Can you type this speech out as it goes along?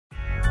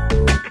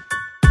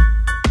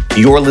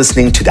You're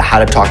listening to the How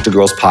to Talk to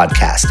Girls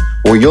podcast,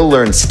 where you'll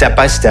learn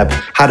step-by-step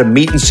how to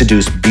meet and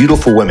seduce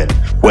beautiful women,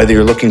 whether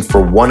you're looking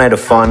for one night of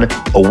fun,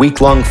 a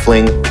week-long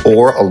fling,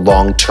 or a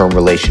long-term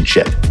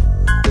relationship.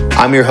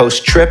 I'm your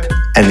host, Trip,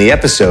 and the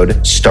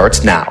episode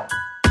starts now.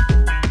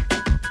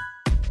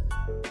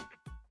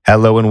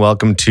 Hello and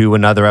welcome to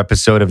another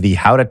episode of the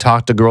How to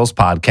Talk to Girls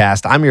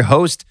podcast. I'm your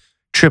host,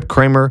 Trip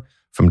Kramer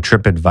from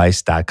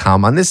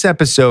tripadvice.com. On this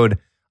episode,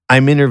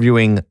 I'm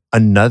interviewing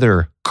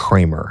another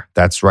Kramer.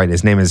 That's right.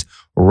 His name is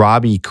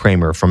Robbie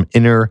Kramer from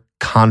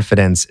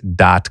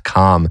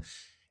innerconfidence.com.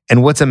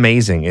 And what's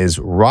amazing is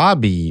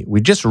Robbie,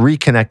 we just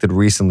reconnected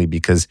recently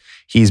because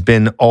he's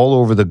been all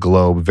over the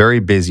globe, very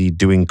busy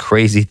doing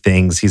crazy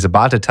things. He's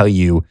about to tell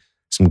you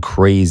some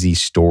crazy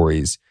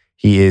stories.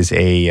 He is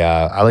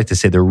I like to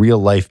say, the real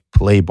life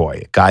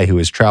playboy, a guy who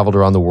has traveled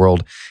around the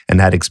world and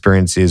had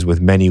experiences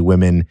with many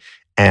women,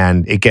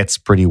 and it gets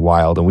pretty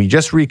wild. And we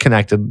just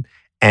reconnected,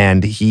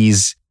 and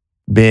he's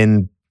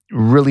been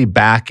really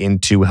back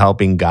into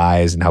helping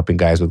guys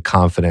with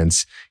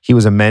confidence. He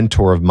was a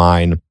mentor of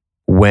mine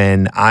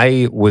when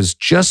I was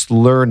just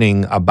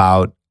learning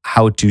about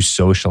how to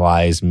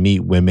socialize,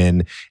 meet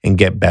women, and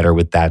get better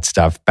with that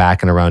stuff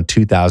back in around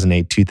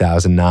 2008,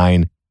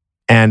 2009.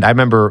 And I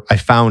remember I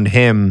found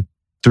him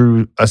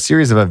through a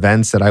series of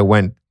events that I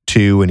went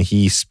to, and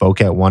he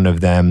spoke at one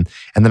of them.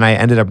 And then I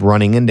ended up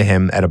running into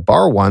him at a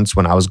bar once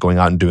when I was going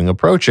out and doing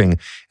approaching. And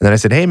then I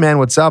said, "Hey man,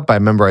 what's up? I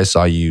remember I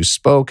saw you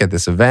spoke at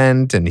this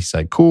event." And he's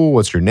like, "Cool,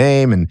 what's your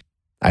name?" And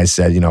I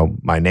said,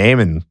 my name,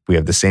 and we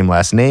have the same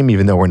last name,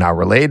 even though we're not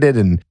related.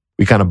 And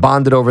we kind of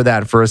bonded over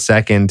that for a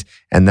second.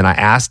 And then I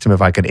asked him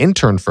if I could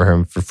intern for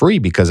him for free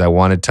because I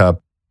wanted to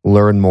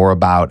learn more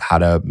about how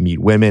to meet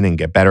women and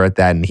get better at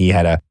that. And he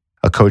had a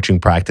coaching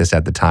practice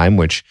at the time,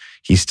 which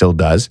he still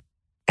does.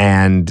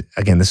 And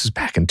again, this was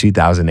back in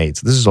 2008.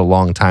 So this is a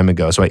long time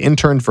ago. So I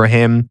interned for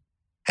him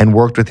and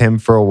worked with him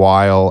for a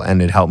while,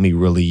 and it helped me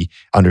really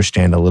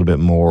understand a little bit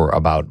more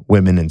about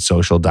women and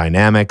social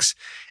dynamics.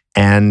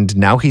 And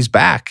now he's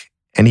back,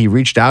 and he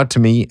reached out to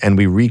me and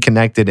we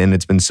reconnected, and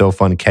it's been so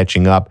fun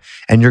catching up.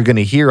 And you're going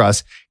to hear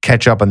us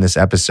catch up on this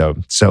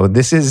episode. So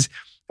this is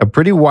a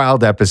pretty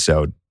wild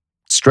episode.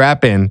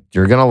 Strap in.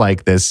 You're going to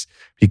like this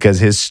because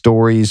his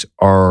stories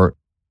are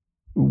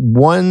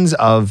ones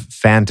of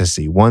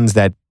fantasy, ones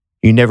that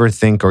you never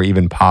think are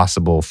even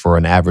possible for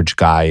an average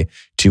guy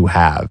to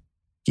have.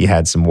 He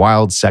had some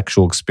wild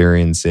sexual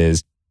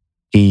experiences.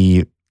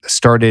 He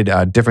started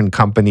different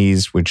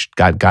companies, which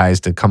got guys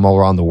to come all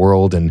around the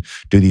world and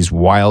do these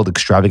wild,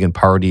 extravagant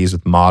parties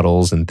with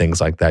models and things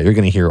like that. You're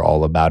going to hear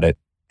all about it.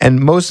 And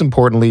most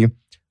importantly,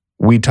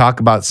 we talk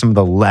about some of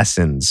the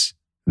lessons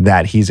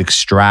that he's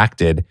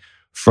extracted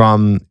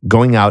from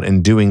going out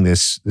and doing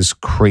this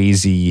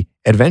crazy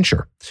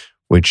adventure,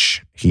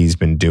 which he's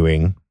been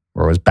doing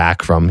or was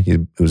back from.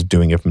 He was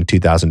doing it from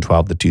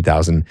 2012 to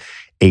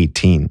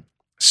 2018.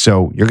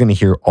 So you're going to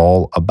hear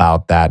all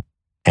about that.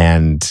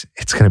 And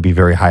it's going to be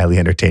very highly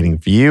entertaining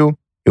for you.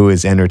 It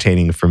was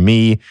entertaining for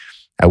me.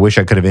 I wish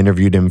I could have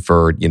interviewed him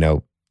for,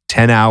 10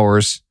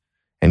 hours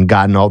and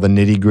gotten all the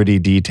nitty-gritty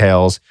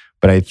details.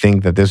 But I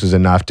think that this was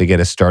enough to get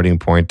a starting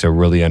point to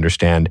really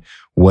understand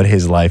what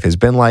his life has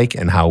been like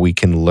and how we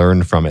can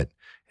learn from it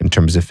in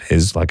terms of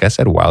his, like I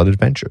said, wild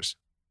adventures.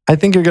 I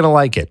think you're going to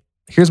like it.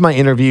 Here's my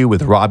interview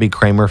with Robbie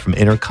Kramer from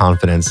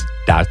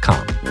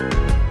innerconfidence.com.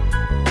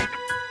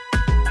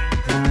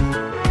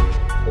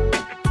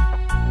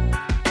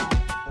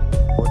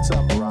 What's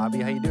up,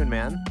 Robbie? How you doing,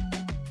 man?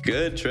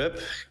 Good,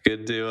 Trip.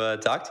 Good to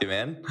talk to you,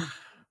 man.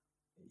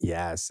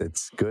 Yes,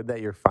 it's good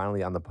that you're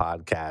finally on the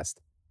podcast.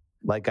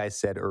 Like I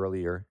said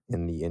earlier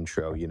in the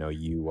intro,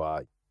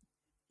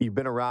 you've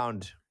been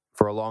around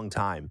for a long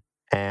time,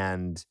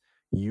 and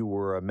you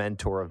were a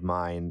mentor of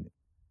mine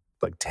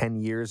like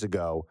 10 years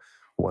ago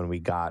when we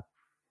got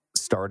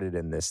started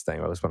in this thing,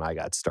 or at least when I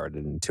got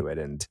started into it.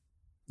 And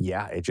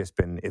yeah, it's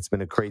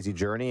been a crazy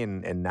journey.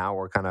 And now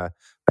we're kind of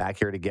back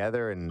here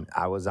together, and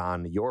I was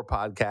on your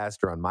podcast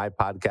or on my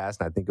podcast.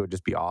 And I think it would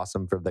just be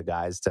awesome for the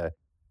guys to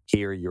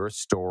hear your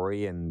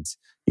story. And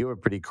you have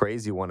a pretty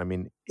crazy one. I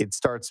mean, it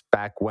starts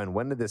back when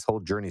did this whole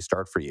journey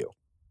start for you?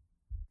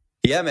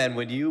 Yeah, man.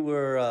 When you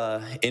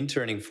were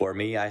interning for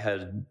me, I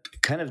had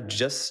kind of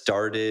just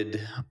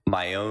started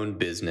my own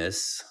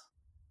business.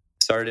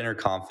 Started Inner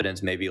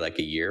Confidence maybe like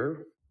a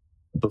year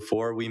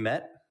before we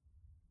met.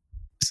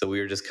 So we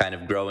were just kind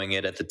of growing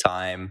it at the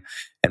time.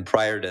 And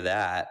prior to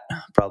that,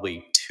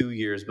 probably 2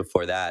 years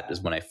before that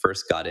is when I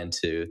first got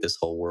into this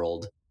whole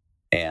world.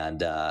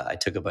 And I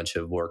took a bunch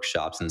of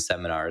workshops and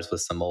seminars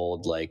with some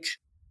old,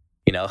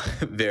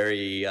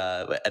 very,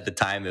 at the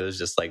time, it was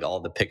just like all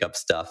the pickup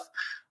stuff.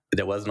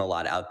 There wasn't a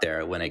lot out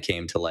there when it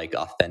came to like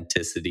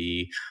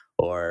authenticity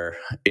or,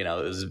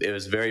 it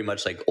was very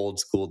much like old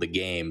school, the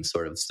game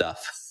sort of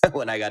stuff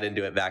when I got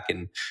into it back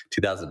in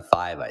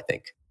 2005, I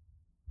think.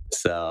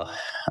 So,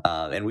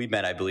 and we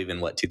met, I believe, in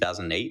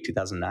 2008,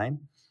 2009?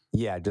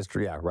 Yeah,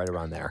 right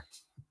around there.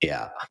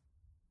 Yeah.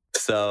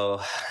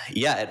 So,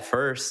 yeah, at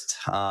first,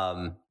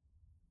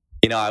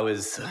 that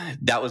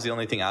was the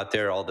only thing out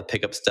there, all the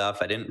pickup stuff.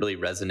 I didn't really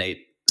resonate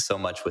so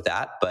much with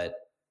that, but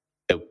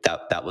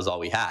that was all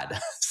we had.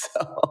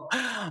 So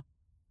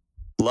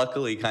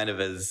luckily, kind of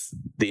as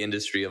the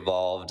industry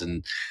evolved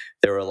and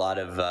there were a lot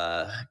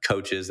of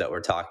coaches that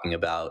were talking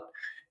about,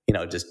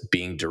 just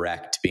being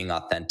direct, being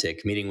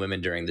authentic, meeting women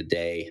during the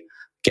day,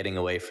 getting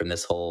away from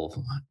this all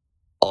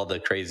the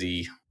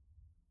crazy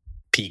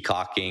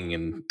peacocking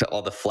and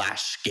all the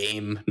flash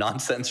game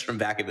nonsense from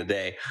back in the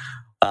day.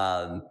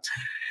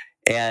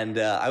 And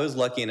I was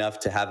lucky enough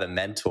to have a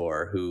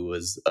mentor who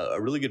was a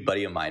really good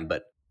buddy of mine,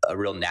 but a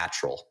real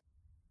natural,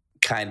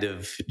 kind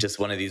of just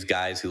one of these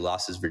guys who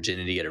lost his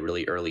virginity at a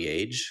really early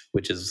age,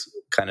 which is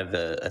kind of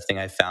a thing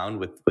I found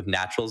with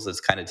naturals.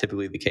 That's kind of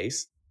typically the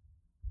case.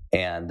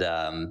 And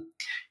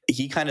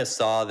he kind of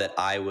saw that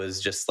I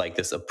was just like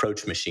this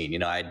approach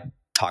machine. I'd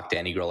talk to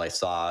any girl I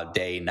saw,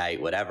 day,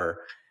 night,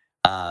 whatever.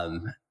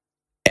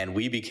 And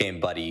we became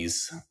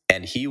buddies.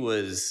 And he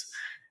was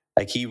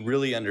like, he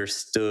really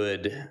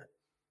understood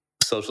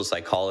social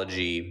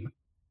psychology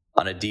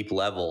on a deep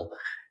level.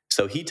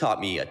 So he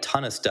taught me a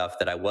ton of stuff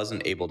that I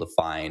wasn't able to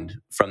find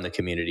from the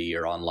community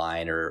or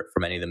online or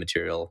from any of the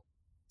material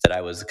that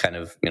I was kind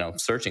of,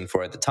 searching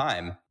for at the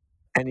time.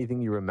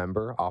 Anything you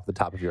remember off the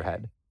top of your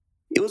head?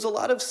 It was a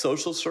lot of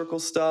social circle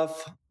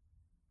stuff.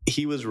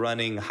 He was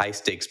running high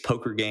stakes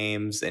poker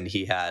games and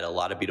he had a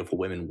lot of beautiful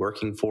women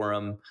working for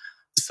him.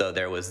 So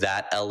there was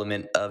that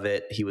element of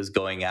it. He was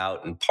going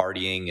out and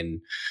partying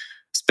and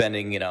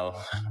spending,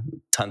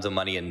 tons of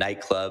money in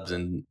nightclubs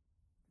and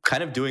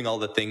kind of doing all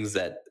the things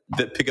that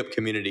the pickup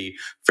community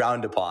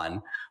frowned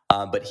upon.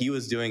 But he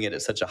was doing it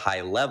at such a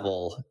high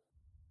level,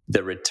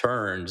 the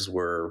returns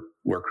were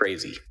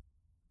crazy.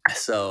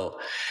 So,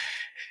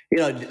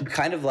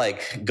 kind of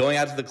like going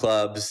out to the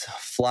clubs,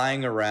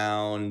 flying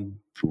around,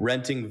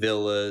 renting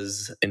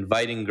villas,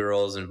 inviting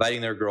girls,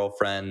 inviting their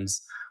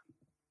girlfriends,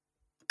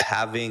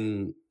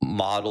 having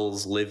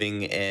models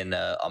living in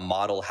a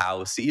model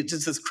house. It's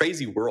just this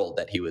crazy world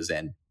that he was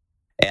in.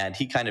 And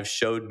he kind of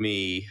showed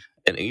me,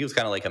 and he was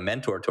kind of like a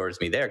mentor towards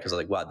me there, because I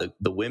was like, wow,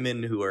 the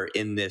women who are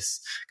in this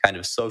kind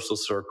of social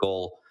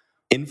circle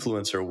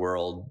influencer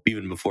world,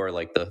 even before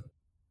like the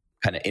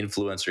kind of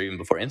influencer, even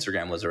before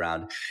Instagram was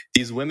around,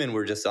 these women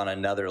were just on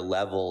another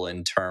level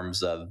in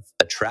terms of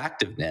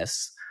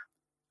attractiveness.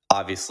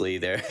 Obviously,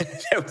 there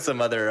were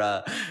some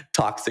other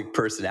toxic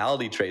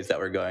personality traits that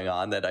were going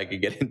on that I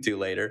could get into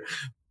later.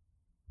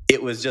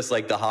 It was just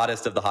like the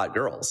hottest of the hot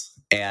girls.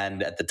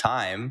 And at the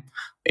time,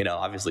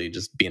 obviously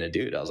just being a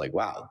dude, I was like,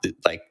 wow,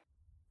 like,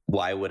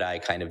 why would I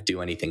kind of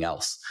do anything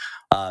else?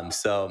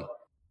 So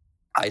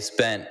I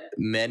spent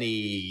many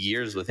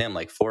years with him,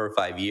 like 4 or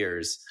 5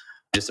 years,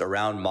 just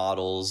around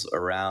models,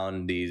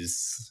 around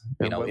these,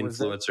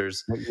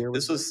 influencers.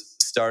 This was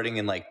starting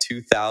in like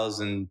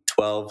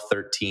 2012,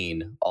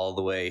 13, all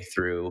the way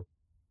through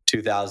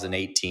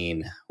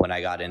 2018, when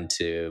I got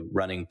into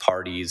running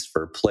parties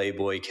for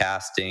Playboy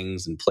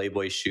castings and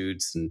Playboy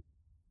shoots and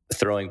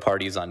throwing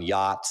parties on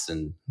yachts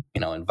and,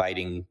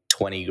 inviting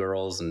 20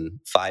 girls and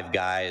 5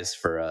 guys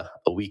for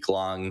a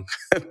week-long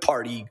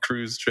party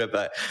cruise trip.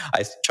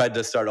 I tried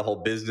to start a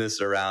whole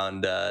business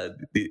around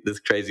this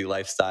crazy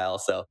lifestyle.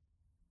 So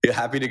you're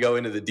happy to go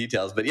into the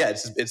details. But yeah,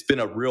 it's been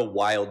a real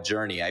wild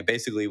journey. I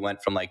basically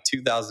went from like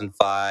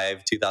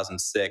 2005,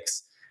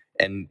 2006,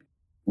 and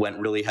went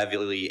really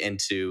heavily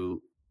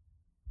into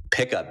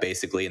pickup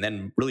basically, and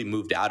then really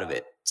moved out of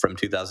it from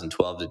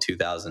 2012 to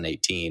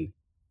 2018.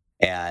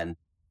 And,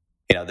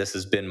 this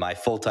has been my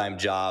full-time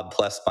job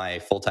plus my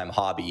full-time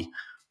hobby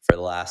for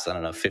the last,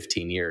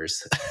 15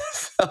 years.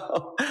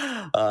 So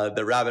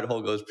the rabbit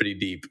hole goes pretty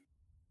deep.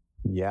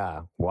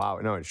 Yeah. Wow.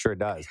 No, it sure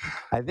does.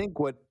 I think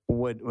what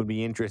would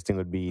be interesting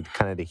would be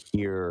kind of to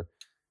hear,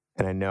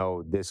 and I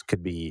know this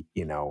could be,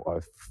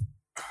 a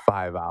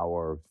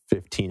 5-hour,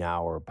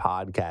 15-hour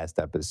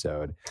podcast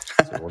episode.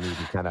 So we'll need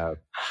to kind of,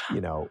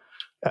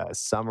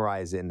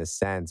 summarize it in a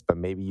sense, but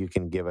maybe you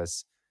can give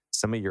us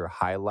some of your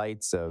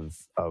highlights of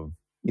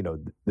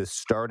the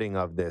starting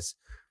of this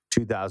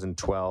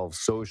 2012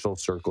 social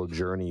circle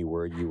journey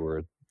where you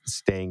were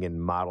staying in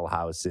model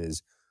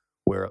houses.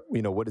 Where,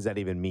 what does that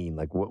even mean?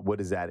 Like, what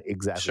does that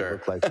exactly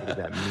look like? What does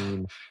that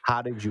mean?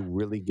 How did you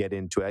really get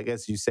into it? I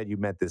guess you said you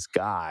met this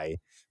guy,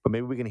 but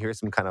maybe we can hear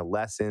some kind of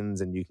lessons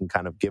and you can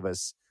kind of give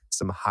us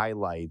some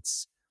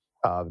highlights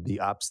of the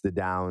ups, the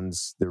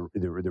downs, the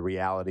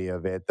reality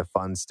of it, the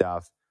fun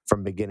stuff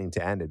from beginning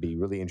to end. It'd be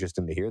really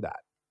interesting to hear that.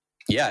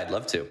 Yeah, I'd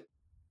love to.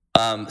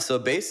 So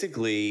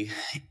basically,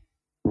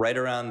 right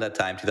around that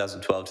time,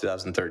 2012,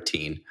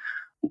 2013,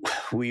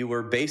 we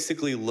were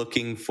basically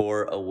looking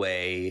for a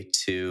way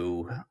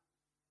to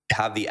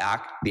have the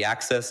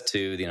access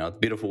to, the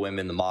beautiful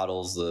women, the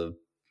models,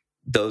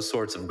 those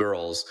sorts of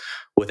girls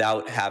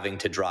without having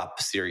to drop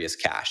serious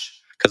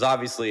cash. Because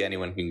obviously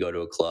anyone can go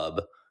to a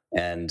club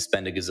and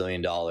spend $1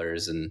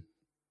 gazillion and,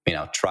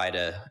 try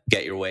to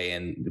get your way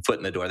in, foot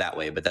in the door that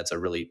way. But that's a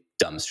really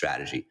dumb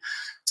strategy.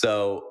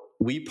 So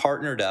we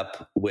partnered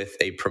up with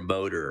a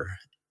promoter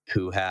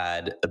who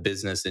had a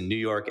business in New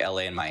York,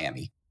 LA, and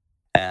Miami.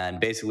 And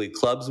basically,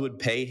 clubs would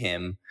pay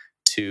him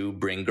to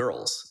bring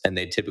girls, and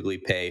they'd typically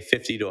pay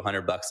 50 to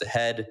 $100 a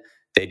head.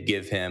 They'd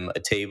give him a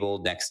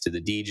table next to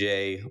the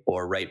DJ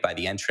or right by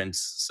the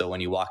entrance. So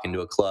when you walk into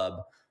a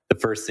club, the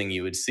first thing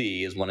you would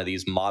see is one of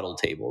these model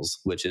tables,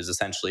 which is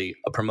essentially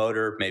a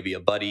promoter, maybe a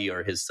buddy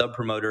or his sub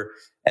promoter,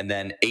 and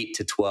then 8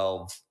 to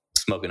 12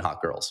 smoking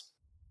hot girls.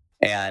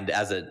 And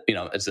as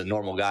a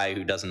normal guy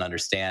who doesn't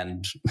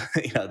understand,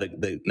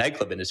 the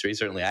nightclub industry,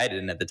 certainly I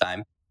didn't at the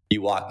time.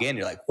 You walk in,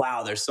 you're like,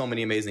 wow, there's so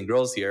many amazing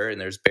girls here, and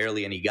there's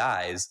barely any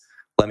guys.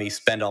 Let me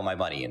spend all my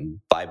money and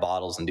buy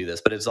bottles and do this.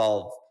 But it's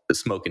all the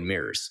smoke and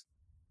mirrors.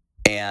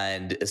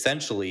 And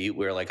essentially,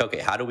 we're like, okay,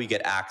 how do we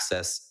get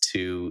access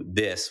to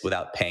this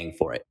without paying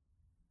for it?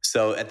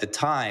 So at the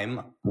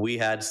time, we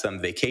had some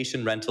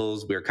vacation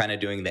rentals. We were kind of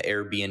doing the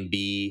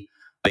Airbnb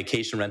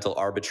vacation rental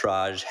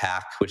arbitrage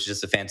hack, which is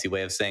just a fancy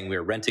way of saying we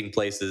were renting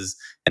places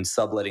and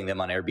subletting them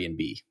on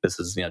Airbnb. This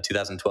is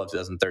 2012,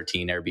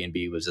 2013.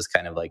 Airbnb was just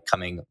kind of like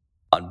coming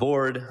on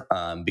board,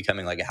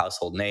 becoming like a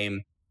household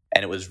name.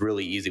 And it was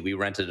really easy. We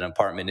rented an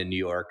apartment in New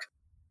York.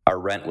 Our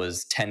rent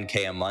was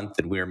 $10K a month,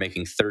 and we were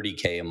making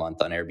 $30K a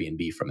month on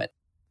Airbnb from it.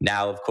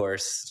 Now, of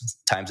course,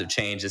 times have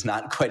changed. It's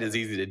not quite as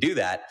easy to do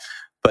that.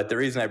 But the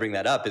reason I bring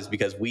that up is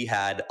because we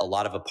had a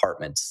lot of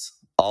apartments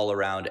all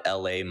around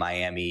LA,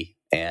 Miami,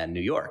 and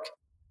New York.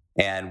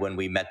 And when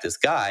we met this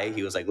guy,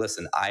 he was like,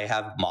 listen, I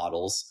have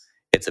models.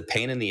 It's a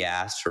pain in the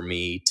ass for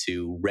me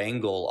to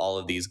wrangle all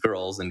of these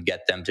girls and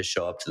get them to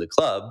show up to the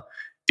club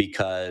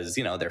because,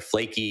 they're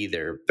flaky,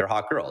 they're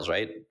hot girls,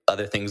 right?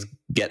 Other things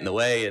get in the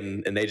way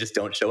and they just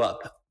don't show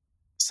up.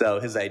 So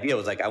his idea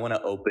was like, I want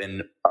to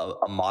open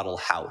a model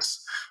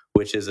house,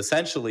 which is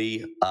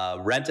essentially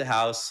rent a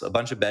house, a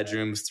bunch of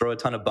bedrooms, throw a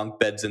ton of bunk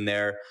beds in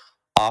there,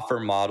 offer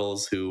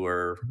models who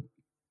are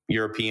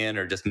European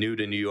or just new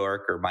to New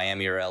York or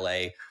Miami or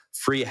LA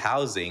free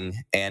housing.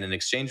 And in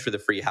exchange for the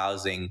free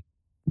housing,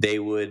 they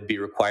would be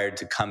required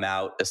to come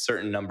out a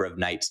certain number of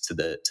nights to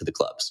the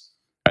clubs,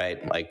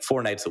 right? Like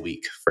 4 nights a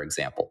week, for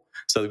example.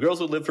 So the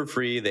girls would live for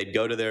free. They'd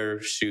go to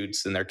their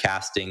shoots and their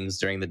castings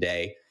during the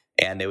day,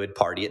 and they would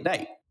party at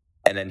night.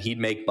 And then he'd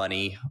make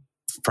money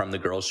from the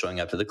girls showing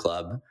up to the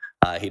club.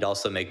 He'd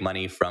also make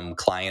money from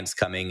clients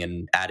coming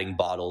and adding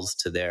bottles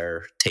to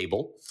their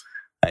table,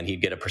 and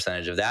he'd get a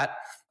percentage of that.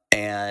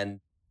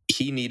 And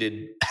he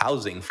needed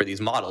housing for these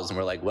models. And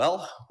we're like,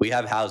 well, we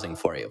have housing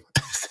for you.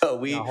 So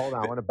Now, hold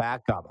on. I want to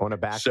back up.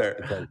 Sure.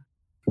 Because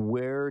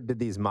where did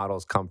these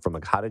models come from?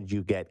 Like, how did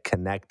you get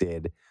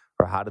connected,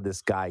 or how did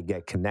this guy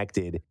get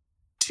connected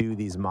to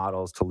these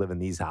models to live in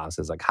these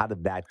houses? Like, how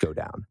did that go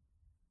down?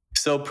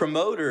 So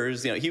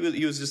promoters, he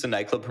was just a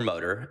nightclub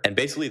promoter, and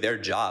basically their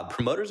job,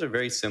 promoters are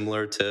very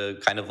similar to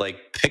kind of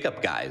like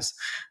pickup guys.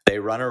 They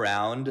run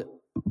around,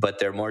 but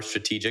they're more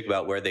strategic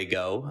about where they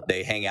go.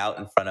 They hang out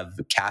in front of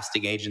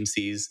casting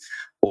agencies,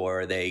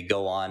 or they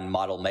go on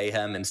Model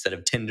Mayhem instead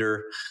of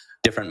Tinder,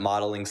 different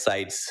modeling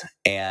sites.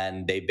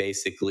 And they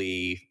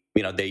basically,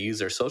 they use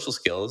their social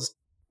skills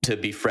to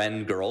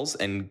befriend girls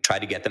and try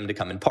to get them to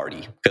come and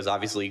party. Because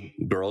obviously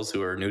girls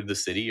who are new to the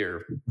city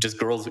or just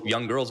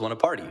young girls want to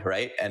party,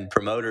 right? And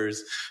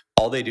promoters,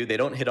 all they do, they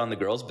don't hit on the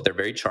girls, but they're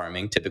very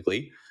charming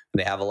typically.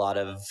 They have a lot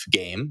of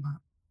game.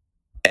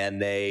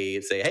 And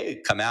they say,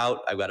 hey, come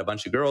out. I've got a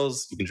bunch of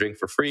girls. You can drink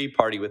for free,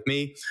 party with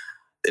me.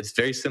 It's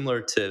very similar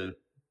to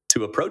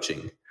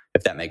approaching,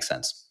 if that makes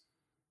sense.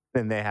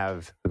 And they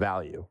have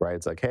value, right?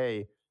 It's like,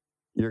 hey,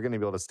 you're going to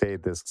be able to stay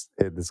at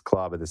this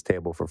club, at this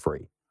table for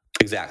free.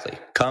 Exactly.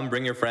 Come,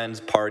 bring your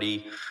friends,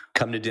 party,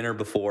 come to dinner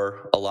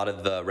before. A lot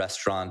of the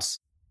restaurants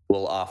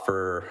will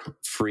offer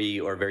free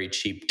or very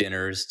cheap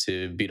dinners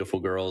to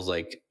beautiful girls.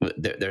 Like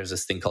there's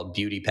this thing called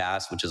Beauty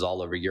Pass, which is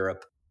all over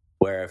Europe,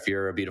 where if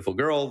you're a beautiful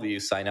girl, you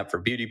sign up for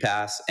Beauty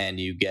Pass and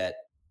you get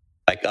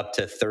like up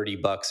to $30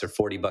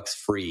 or $40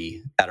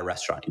 free at a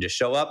restaurant. You just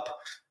show up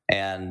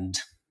and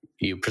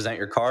you present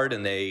your card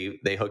and they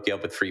hook you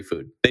up with free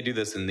food. They do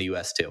this in the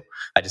US too.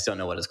 I just don't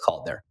know what it's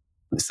called there.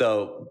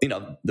 So,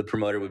 the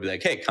promoter would be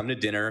like, hey, come to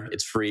dinner.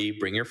 It's free.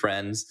 Bring your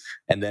friends.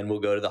 And then we'll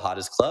go to the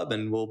hottest club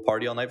and we'll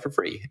party all night for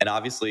free. And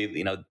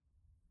obviously,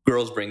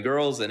 girls bring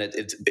girls and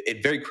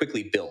it very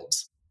quickly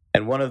builds.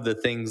 And one of the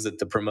things that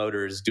the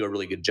promoters do a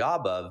really good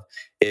job of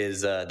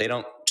is they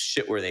don't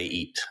shit where they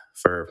eat.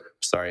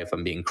 Sorry if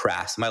I'm being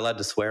crass. Am I allowed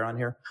to swear on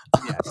here?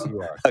 Yes,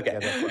 you are. Okay.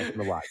 Yeah, that's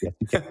a lot. Yes,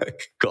 you can.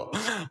 Cool.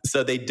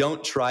 So they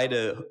don't try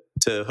to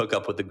hook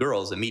up with the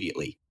girls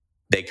immediately.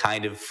 They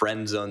kind of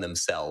friend zone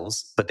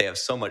themselves, but they have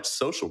so much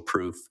social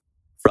proof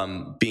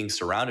from being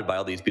surrounded by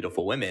all these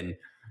beautiful women.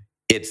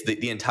 It's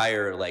the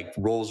entire like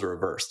roles are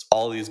reversed.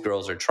 All these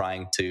girls are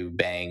trying to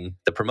bang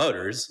the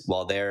promoters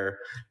while they're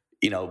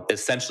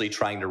essentially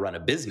trying to run a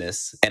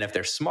business. And if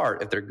they're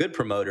smart, if they're good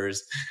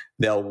promoters,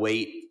 they'll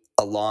wait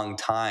a long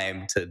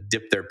time to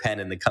dip their pen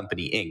in the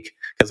company ink.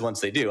 Because once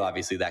they do,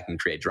 obviously that can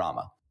create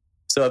drama.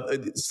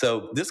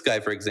 So this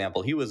guy, for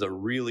example, he was a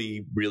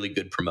really, really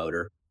good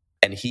promoter.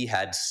 And he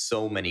had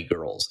so many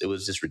girls. It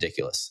was just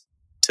ridiculous,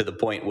 to the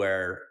point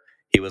where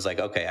He was like,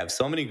 okay, I have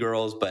so many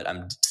girls, but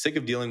I'm sick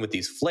of dealing with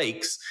these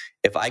flakes.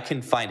 If I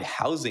can find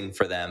housing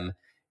for them,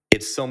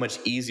 it's so much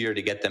easier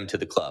to get them to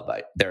the club.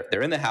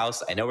 They're in the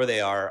house. I know where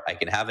they are. I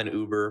can have an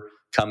Uber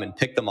come and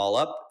pick them all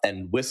up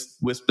and whisk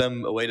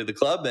them away to the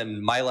club,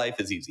 and my life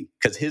is easy.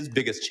 Because his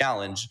biggest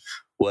challenge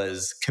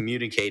was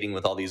communicating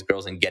with all these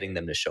girls and getting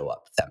them to show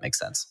up, if that makes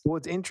sense. Well,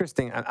 it's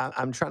interesting.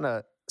 I'm trying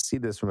to see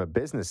this from a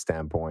business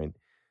standpoint.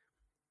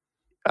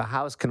 A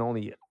house can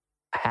only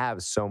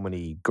have so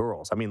many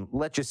girls. I mean,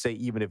 let's just say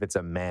even if it's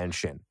a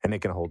mansion and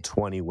it can hold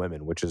 20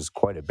 women, which is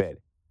quite a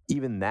bit,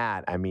 even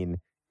that, I mean,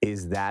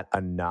 is that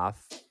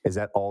enough? Is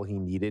that all he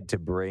needed to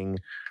bring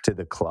to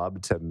the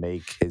club to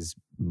make his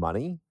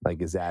money?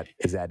 Like, is that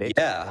it?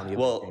 Yeah.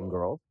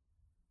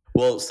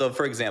 Well, so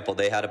for example,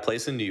 they had a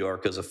place in New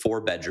York. It was a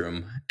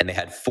 4-bedroom, and they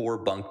had 4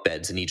 bunk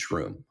beds in each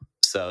room.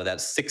 So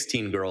that's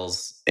 16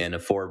 girls in a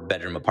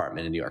 4-bedroom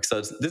apartment in New York.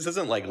 So this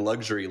isn't like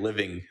luxury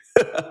living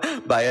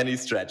by any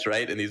stretch,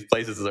 right? And these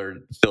places are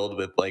filled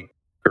with like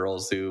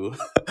girls who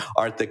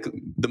aren't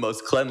the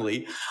most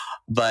cleanly,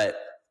 but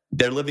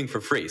they're living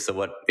for free. So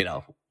what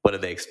do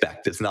they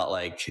expect? It's not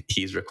like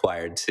he's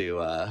required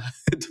to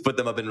put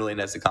them up in really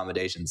nice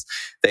accommodations.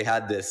 They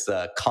had this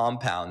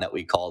compound that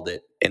we called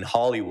it in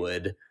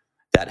Hollywood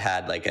that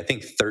had like, I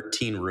think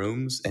 13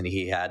 rooms, and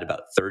he had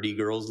about 30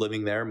 girls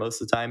living there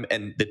most of the time.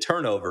 And the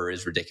turnover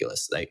is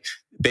ridiculous. Like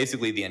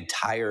basically the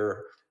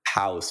entire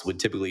house would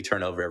typically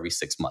turn over every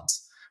 6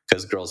 months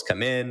because girls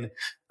come in,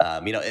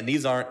 and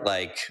these aren't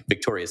like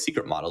Victoria's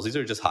Secret models. These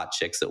are just hot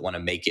chicks that want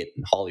to make it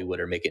in Hollywood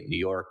or make it in New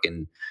York.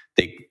 And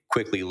they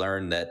quickly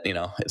learn that,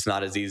 it's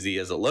not as easy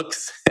as it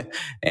looks.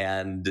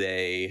 And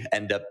they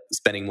end up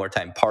spending more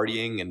time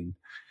partying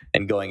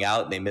and going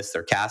out, and they miss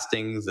their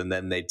castings. And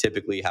then they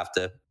typically have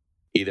to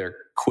either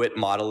quit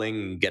modeling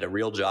and get a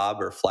real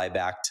job or fly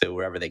back to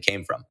wherever they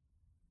came from.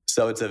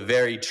 So it's a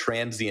very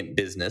transient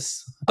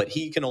business, but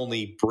he can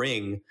only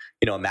bring,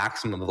 a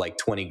maximum of like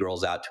 20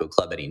 girls out to a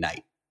club any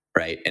night,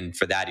 right? And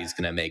for that, he's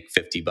going to make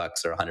 $50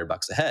 or $100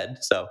 a head.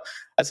 So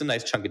that's a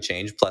nice chunk of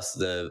change, plus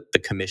the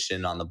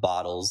commission on the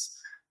bottles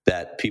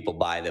that people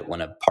buy that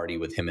want to party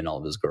with him and all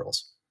of his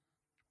girls.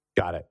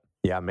 Got it.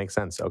 Yeah, makes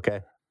sense. Okay.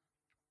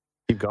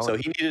 Keep going. So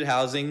he needed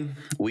housing.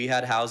 We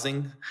had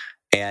housing.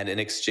 And in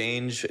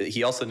exchange,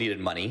 he also needed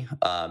money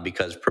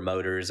because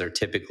promoters are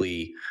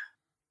typically,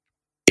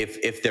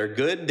 if they're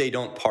good, they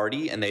don't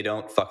party and they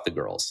don't fuck the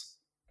girls.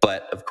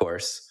 But of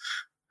course,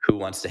 who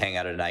wants to hang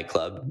out at a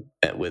nightclub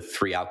with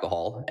free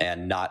alcohol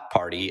and not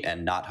party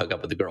and not hook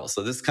up with the girls?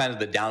 So this is kind of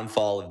the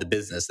downfall of the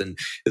business. And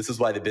this is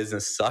why the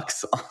business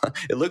sucks.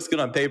 It looks good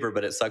on paper,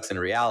 but it sucks in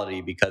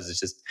reality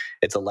because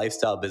it's a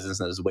lifestyle business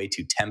that is way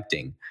too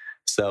tempting.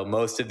 So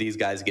most of these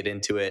guys get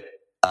into it.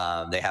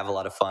 They have a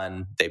lot of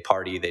fun. They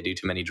party. They do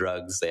too many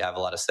drugs. They have a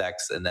lot of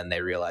sex. And then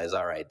they realize,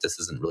 all right, this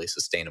isn't really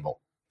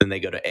sustainable. Then they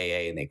go to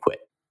AA and they quit.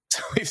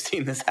 So we've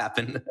seen this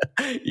happen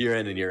year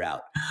in and year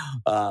out.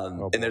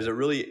 And there's a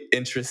really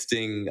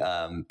interesting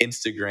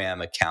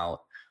Instagram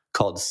account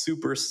called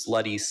Super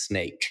Slutty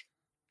Snake.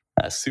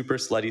 Super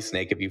Slutty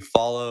Snake. If you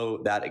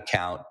follow that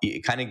account,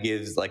 it kind of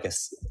gives like a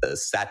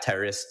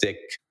satiristic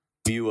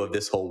view of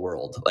this whole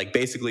world. Like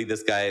basically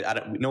this guy,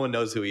 no one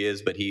knows who he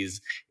is, but he's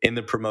in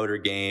the promoter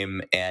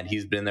game and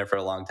he's been there for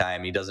a long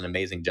time. He does an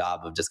amazing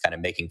job of just kind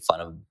of making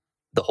fun of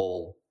the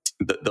whole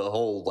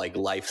like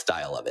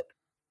lifestyle of it.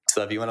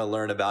 So if you want to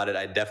learn about it,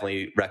 I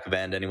definitely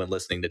recommend anyone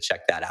listening to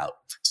check that out.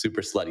 Super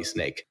Slutty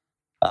Snake.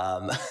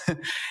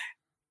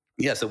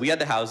 Yeah, so we had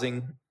the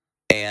housing,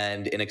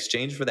 and in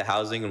exchange for the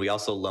housing, we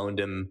also loaned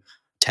him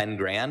 10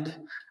 grand,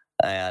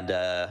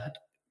 and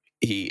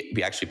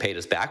he actually paid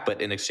us back.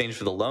 But in exchange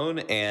for the loan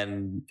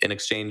and in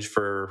exchange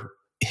for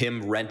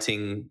him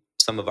renting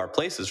some of our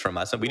places from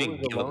us, and we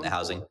didn't give him the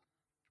housing.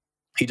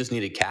 He just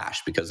needed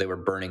cash because they were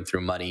burning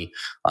through money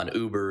on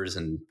Ubers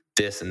and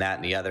this and that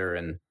and the other,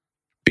 and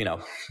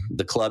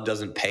the club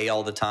doesn't pay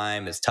all the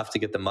time. It's tough to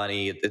get the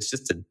money. It's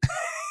just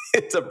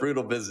it's a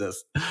brutal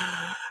business.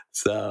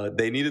 So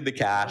they needed the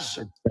cash.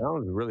 It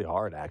sounds really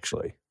hard,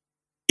 actually.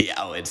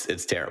 Yeah,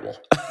 it's terrible.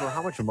 Well,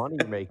 how much money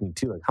you're making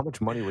too? Like, how much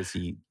money was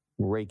he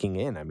raking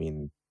in? I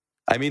mean,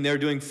 they're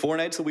doing 4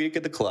 nights a week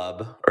at the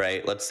club,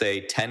 right? Let's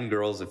say 10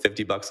 girls at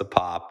 $50 a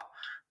pop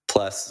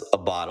plus a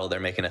bottle.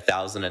 They're making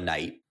 $1,000 a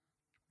night,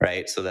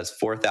 right? So that's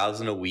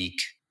 $4,000 a week,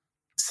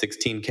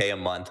 $16K a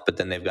month. But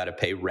then they've got to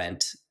pay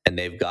rent. And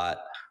they've got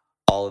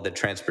all of the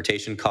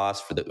transportation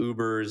costs for the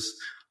Ubers,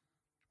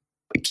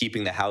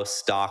 keeping the house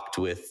stocked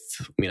with,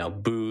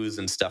 booze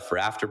and stuff for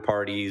after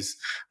parties.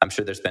 I'm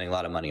sure they're spending a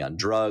lot of money on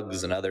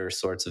drugs and other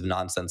sorts of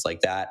nonsense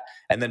like that.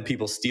 And then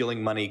people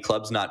stealing money,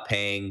 clubs not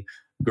paying,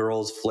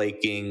 girls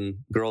flaking,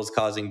 girls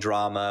causing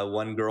drama.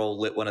 One girl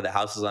lit one of the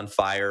houses on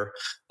fire,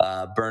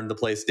 burned the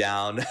place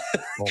down.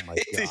 Oh my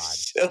God.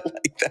 Shit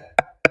like that.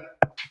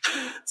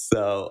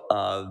 So,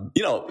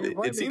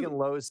 it's making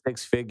low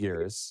 6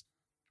 figures.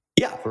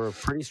 Yeah, for a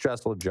pretty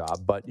stressful job,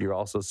 but you're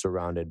also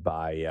surrounded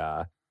by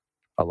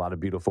a lot of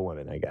beautiful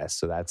women, I guess.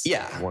 So that's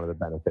one of the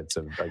benefits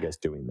of, I guess,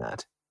 doing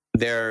that.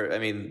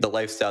 The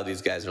lifestyle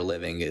these guys are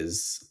living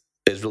is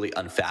is really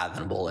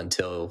unfathomable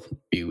until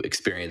you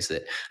experience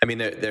it. I mean,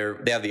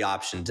 they have the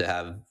option to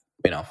have,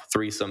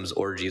 threesomes,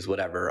 orgies,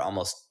 whatever,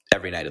 almost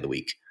every night of the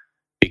week,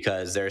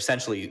 because they're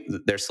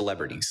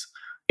celebrities,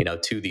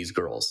 to these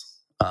girls.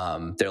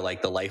 They're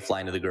like the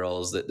lifeline of the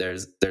girls. That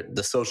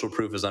the social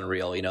proof is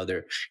unreal.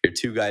 You're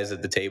two guys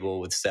at the table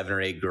with 7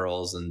 or 8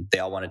 girls, and they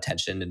all want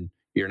attention, and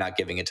you're not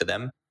giving it to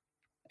them.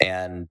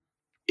 And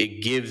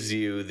it gives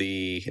you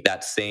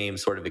that same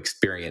sort of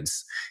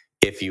experience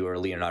if you are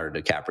Leonardo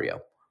DiCaprio.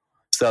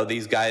 So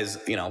these guys,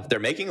 they're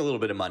making a little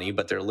bit of money,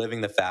 but they're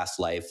living the fast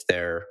life.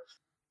 They're,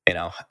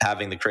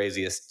 having the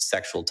craziest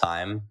sexual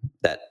time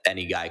that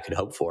any guy could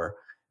hope for.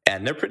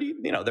 And they're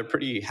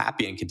pretty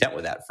happy and content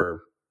with that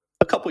for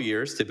a couple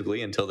years,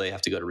 typically, until they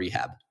have to go to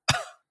rehab.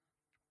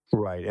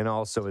 Right. And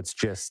also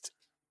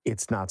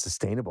it's not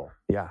sustainable.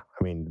 Yeah.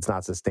 I mean, it's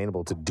not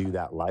sustainable to do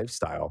that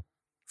lifestyle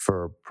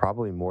for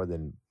probably more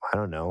than,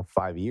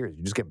 5 years.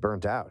 You just get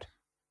burnt out.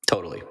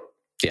 Totally.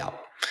 Yeah.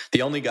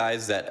 The only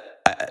guys that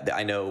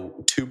I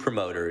know, 2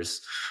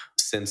 promoters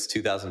since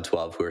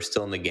 2012 who are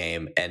still in the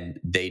game, and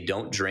they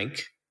don't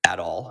drink at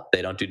all.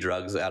 They don't do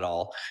drugs at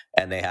all.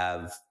 And they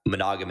have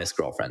monogamous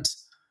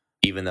girlfriends.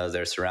 Even though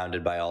they're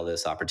surrounded by all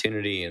this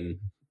opportunity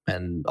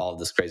and all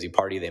this crazy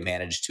party, they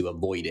manage to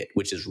avoid it,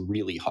 which is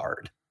really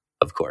hard,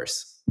 of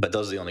course. But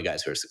those are the only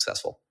guys who are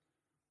successful.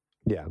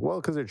 Yeah. Well,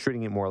 because they're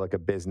treating it more like a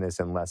business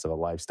and less of a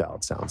lifestyle,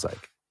 it sounds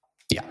like.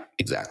 Yeah,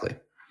 exactly.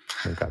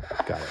 Okay,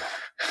 got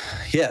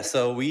it. Yeah,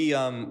 so we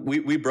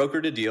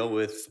brokered a deal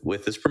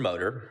with this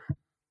promoter.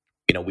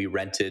 We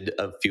rented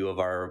a few of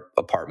our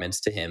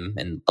apartments to him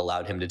and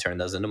allowed him to turn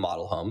those into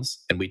model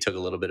homes. And we took a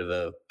little bit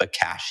of a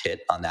cash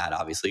hit on that,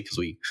 obviously, because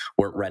we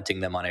weren't renting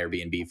them on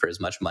Airbnb for as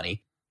much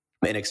money.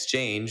 In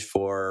exchange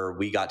for,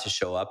 we got to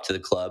show up to the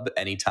club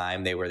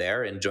anytime they were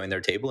there and join their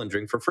table and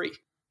drink for free.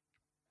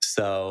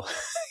 So,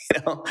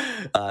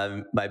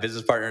 my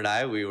business partner and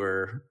I, we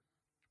were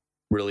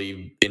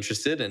really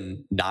interested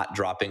in not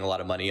dropping a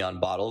lot of money on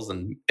bottles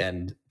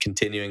and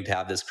continuing to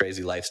have this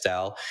crazy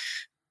lifestyle.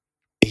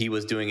 He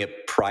was doing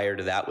it prior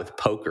to that with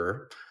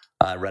poker,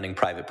 running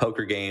private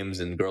poker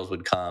games, and girls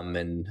would come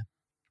and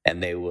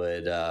they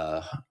would,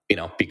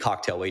 be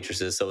cocktail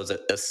waitresses. So it was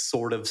a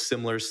sort of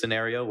similar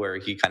scenario where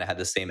he kind of had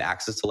the same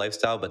access to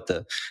lifestyle, but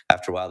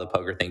after a while, the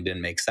poker thing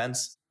didn't make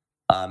sense.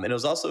 And it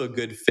was also a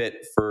good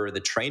fit for the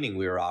training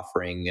we were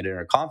offering at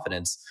Inner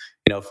Confidence.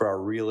 For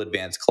our real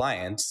advanced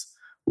clients,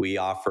 we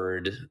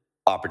offered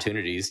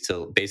opportunities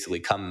to basically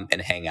come and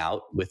hang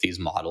out with these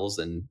models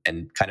and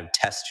kind of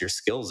test your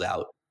skills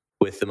out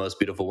with the most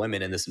beautiful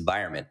women in this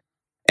environment.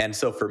 And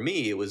so for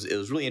me, it was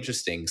really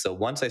interesting. So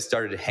once I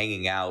started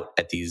hanging out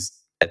at these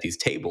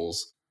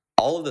tables,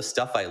 all of the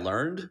stuff I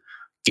learned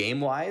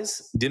game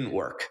wise didn't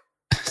work.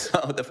 So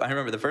I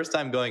remember the first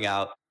time going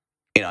out,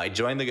 I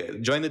joined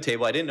the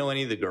table. I didn't know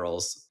any of the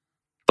girls,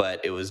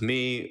 but it was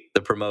me,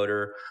 the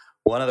promoter,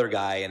 one other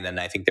guy, and then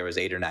I think there was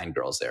 8 or 9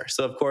 girls there.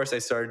 So of course I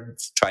started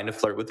trying to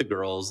flirt with the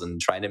girls and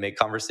trying to make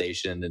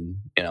conversation and,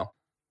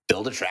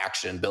 build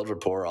attraction, build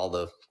rapport, all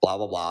the blah,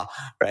 blah, blah.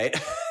 Right.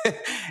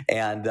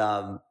 And,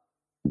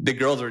 the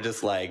girls were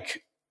just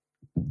like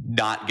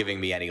not giving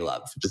me any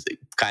love, just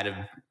kind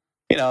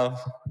of,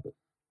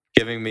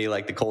 giving me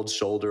like the cold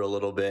shoulder a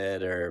little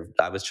bit, or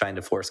I was trying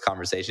to force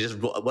conversation.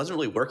 It wasn't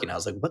really working. I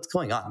was like, what's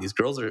going on? These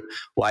girls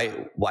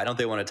why don't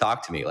they want to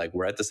talk to me? Like,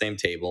 we're at the same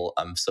table.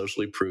 I'm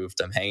socially proofed.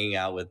 I'm hanging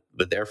out with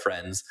their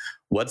friends.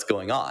 What's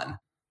going on?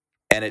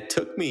 And it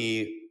took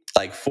me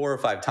like 4 or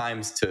 5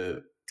 times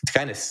to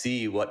kind of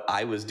see what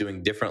I was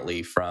doing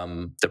differently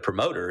from the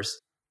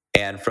promoters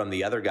and from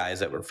the other guys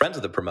that were friends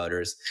of the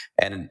promoters.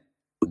 And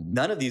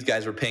none of these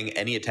guys were paying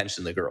any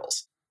attention to the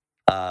girls.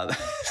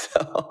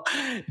 So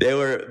they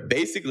were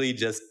basically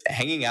just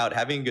hanging out,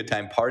 having a good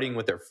time, partying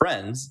with their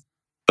friends,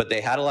 but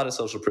they had a lot of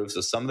social proof.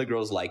 So some of the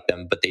girls liked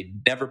them, but they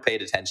never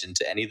paid attention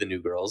to any of the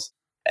new girls.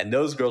 And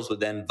those girls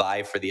would then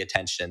vie for the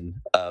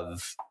attention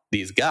of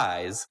these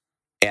guys.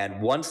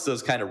 And once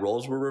those kind of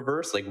roles were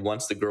reversed, like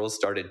once the girls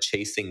started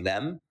chasing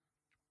them,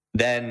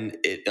 then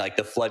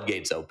the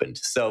floodgates opened.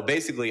 So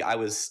basically I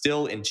was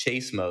still in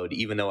chase mode,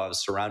 even though I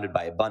was surrounded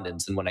by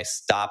abundance. And when I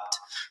stopped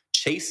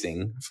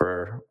chasing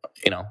for,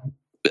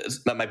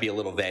 that might be a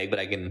little vague, but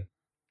I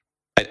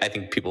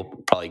think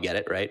people probably get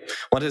it, right?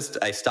 Once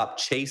I stopped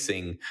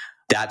chasing,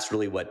 that's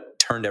really what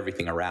turned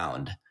everything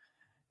around.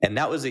 And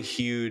that was a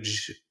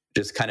huge,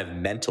 just kind of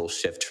mental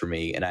shift for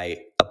me. And I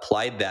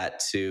applied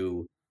that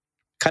to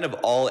kind of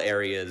all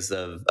areas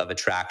of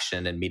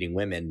attraction and meeting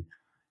women.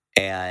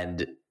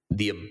 And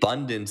the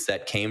abundance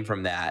that came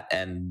from that,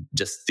 and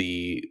just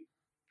the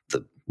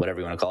whatever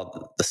you want to call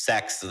it, the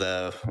sex,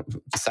 the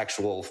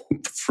sexual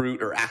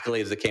fruit or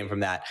accolades that came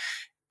from that,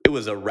 it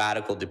was a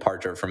radical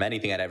departure from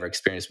anything I'd ever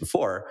experienced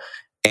before.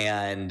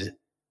 And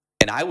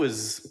I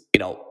was,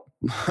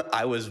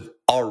 I was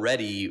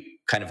already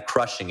kind of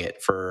crushing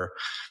it for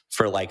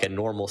like a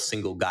normal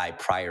single guy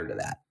prior to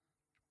that.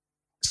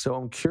 So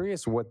I'm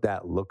curious what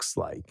that looks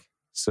like.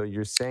 So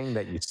you're saying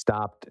that you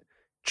stopped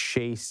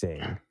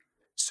chasing.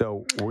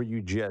 So were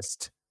you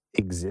just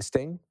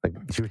existing? Like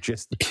you're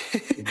just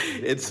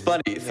It's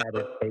funny. sitting at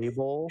a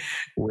table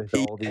with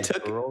all these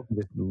girls,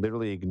 just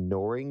literally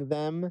ignoring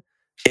them.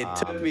 It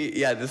took me,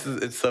 yeah.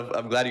 It's so.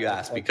 I'm glad you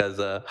asked because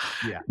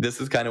Yeah. this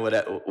is kind of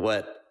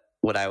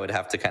what I would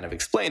have to kind of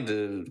explain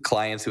to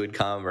clients who would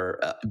come, or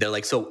they're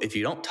like, so if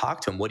you don't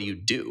talk to them, what do you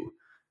do?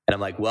 And I'm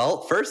like,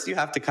 well, first you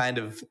have to kind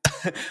of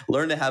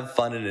learn to have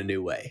fun in a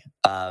new way.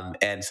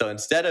 And so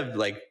instead of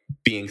like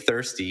being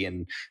thirsty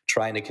and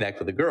trying to connect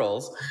with the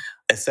girls,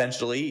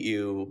 essentially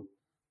you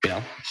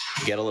know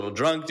get a little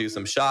drunk, do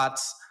some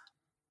shots.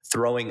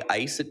 Throwing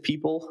ice at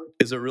people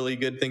is a really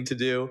good thing to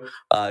do.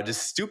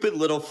 Just stupid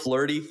little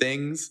flirty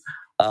things.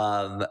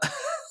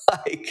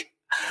 Like,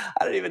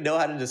 I don't even know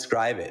how to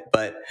describe it,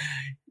 but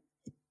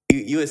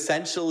you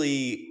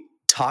essentially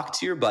talk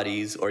to your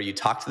buddies or you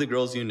talk to the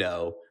girls you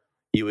know.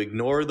 You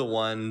ignore the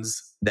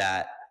ones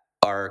that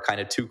are kind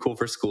of too cool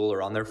for school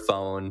or on their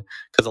phone,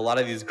 because a lot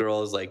of these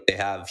girls, like, they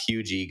have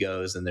huge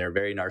egos and they're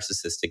very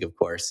narcissistic, of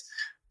course.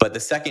 But the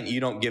second you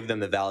don't give them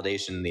the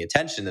validation and the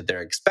attention that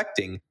they're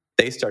expecting,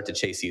 they start to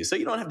chase you. So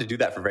you don't have to do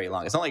that for very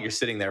long. It's not like you're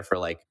sitting there for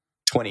like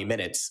 20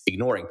 minutes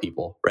ignoring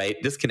people, right?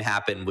 This can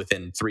happen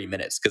within 3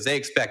 minutes because they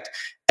expect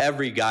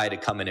every guy to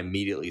come and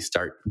immediately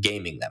start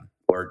gaming them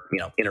or,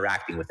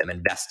 interacting with them,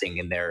 investing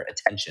in their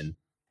attention.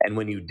 And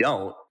when you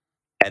don't,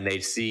 and they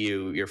see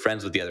you're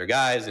friends with the other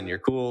guys and you're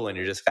cool and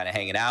you're just kind of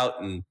hanging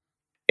out and,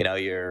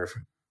 you're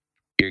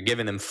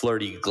giving them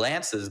flirty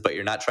glances, but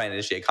you're not trying to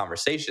initiate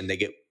conversation, they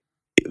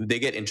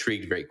get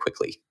intrigued very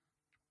quickly.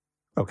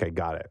 Okay,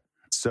 got it.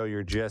 So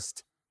you're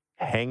just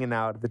hanging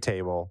out at the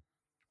table.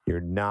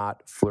 You're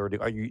not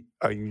flirting.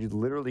 Are you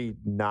literally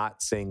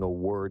not saying a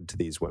word to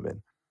these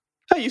women?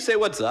 Oh, you say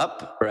what's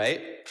up, right?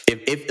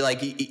 If like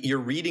you're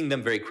reading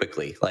them very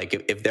quickly. Like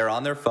if they're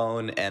on their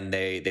phone and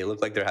they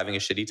look like they're having a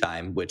shitty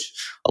time, which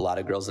a lot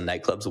of girls in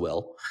nightclubs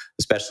will,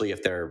 especially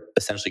if they're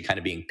essentially kind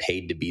of being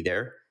paid to be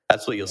there.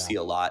 That's what you'll see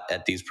a lot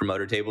at these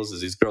promoter tables is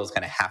these girls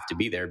kind of have to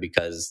be there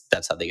because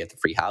that's how they get the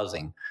free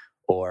housing.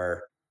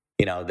 Or,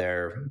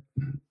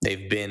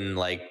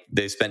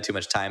 they've spent too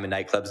much time in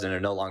nightclubs and they're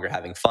no longer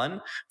having fun,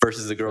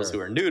 versus the girls who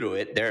are new to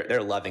it.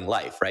 They're loving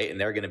life, right?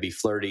 And they're going to be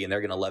flirty and they're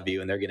going to love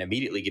you and they're going to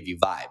immediately give you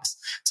vibes.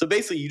 So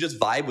basically you just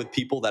vibe with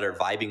people that are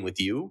vibing with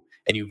you,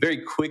 and you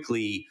very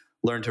quickly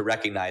learn to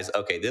recognize,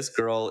 okay, this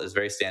girl is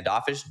very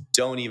standoffish.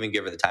 Don't even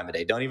give her the time of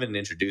day. Don't even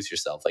introduce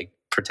yourself. Like,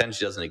 pretend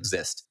she doesn't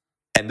exist.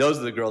 And those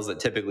are the girls that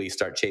typically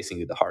start chasing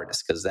you the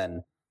hardest, because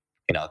then,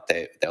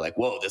 they're like,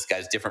 whoa, this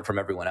guy's different from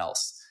everyone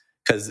else.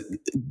 Because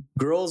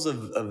girls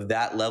of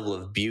that level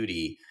of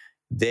beauty,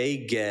 they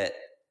get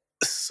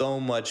so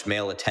much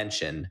male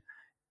attention,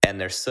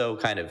 and they're so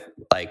kind of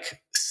like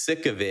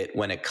sick of it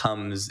when it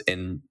comes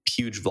in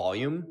huge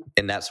volume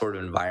in that sort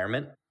of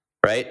environment,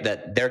 right?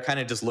 That they're kind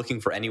of just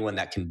looking for anyone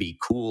that can be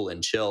cool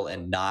and chill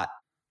and not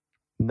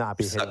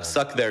be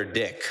suck their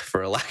dick,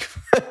 for a lack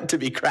to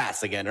be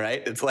crass again,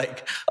 right? It's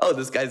like, oh,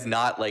 this guy's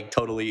not like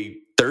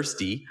totally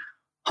thirsty.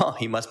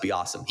 He must be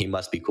awesome. He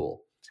must be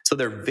cool. So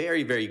they're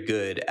very, very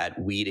good at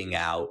weeding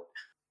out,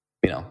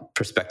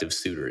 prospective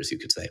suitors, you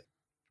could say.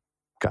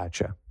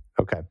 Gotcha.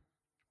 Okay.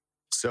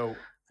 So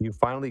you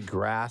finally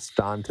grasped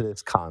onto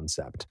this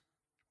concept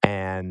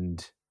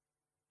and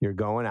you're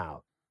going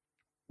out.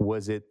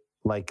 Was it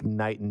like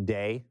night and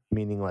day?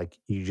 Meaning like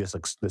you just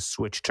like the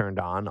switch turned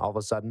on all of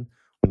a sudden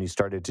when you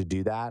started to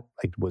do that?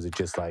 Like, was it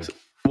just like...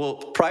 Well,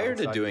 prior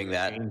to doing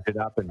that... Change it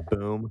up and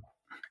boom?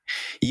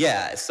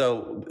 Yeah,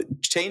 so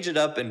change it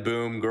up and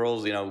boom,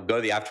 girls, go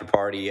to the after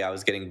party. I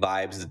was getting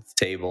vibes at the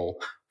table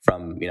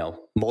from,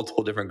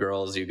 multiple different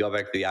girls. You go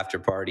back to the after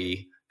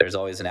party. There's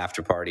always an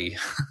after party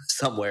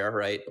somewhere,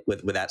 right?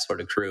 With that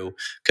sort of crew,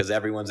 because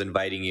everyone's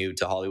inviting you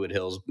to Hollywood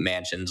Hills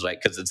mansions, right?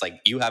 Because it's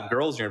like, you have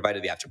girls, you're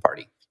invited to the after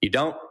party. You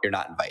don't, you're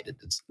not invited.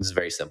 It's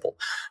very simple.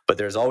 But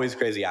there's always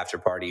crazy after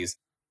parties.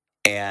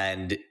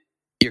 And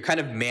you're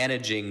kind of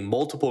managing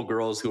multiple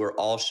girls who are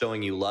all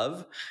showing you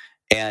love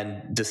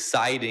and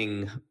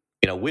deciding,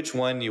 which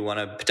one you want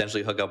to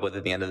potentially hook up with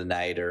at the end of the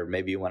night, or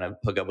maybe you want to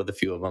hook up with a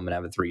few of them and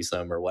have a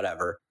threesome or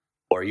whatever,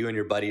 or you and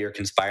your buddy are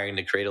conspiring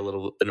to create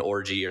an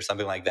orgy or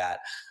something like that.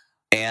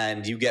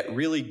 And you get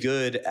really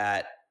good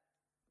at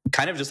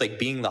kind of just like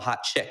being the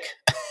hot chick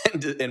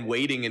and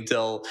waiting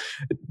until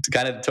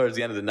kind of towards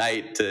the end of the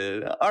night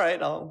to, all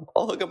right, I'll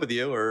hook up with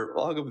you, or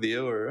I'll hook up with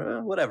you,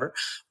 or whatever.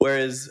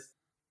 Whereas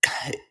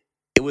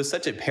it was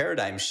such a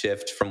paradigm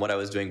shift from what I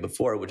was doing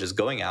before, which is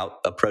going out,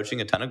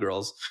 approaching a ton of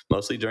girls,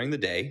 mostly during the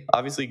day,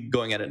 obviously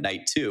going out at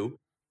night too,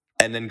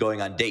 and then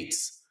going on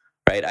dates,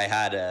 right? I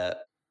had a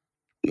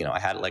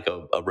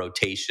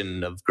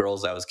rotation of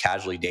girls I was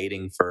casually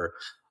dating for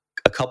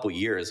a couple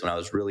years when I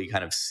was really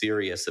kind of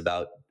serious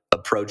about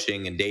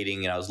approaching and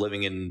dating. And I was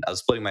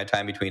splitting my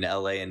time between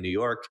LA and New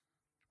York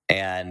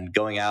and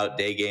going out,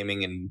 day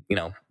gaming, and,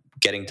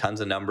 getting tons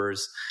of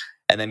numbers.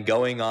 And then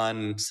going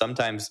on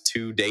sometimes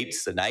 2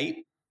 dates a night.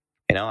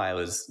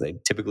 They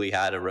typically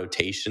had a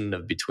rotation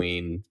of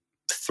between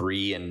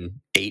 3 and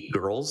 8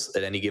 girls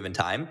at any given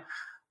time.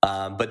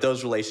 But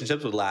those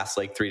relationships would last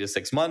like 3 to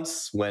 6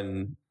 months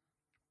when,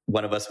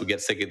 one of us would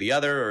get sick of the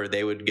other, or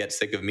they would get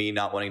sick of me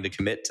not wanting to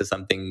commit to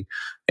something,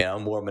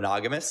 more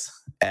monogamous.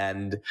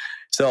 And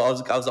so I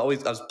was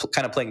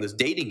kind of playing this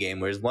dating game.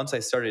 Whereas once I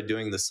started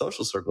doing the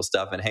social circle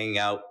stuff and hanging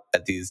out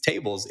at these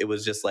tables, it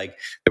was just like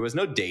there was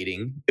no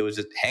dating. It was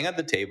just hang at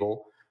the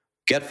table,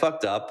 get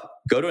fucked up,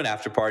 go to an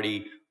after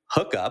party,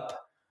 hook up.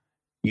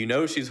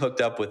 She's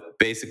hooked up with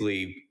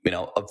basically,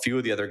 a few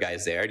of the other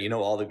guys there. And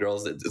all the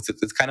girls.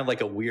 It's kind of like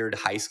a weird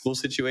high school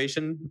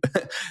situation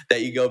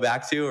that you go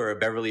back to, or a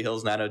Beverly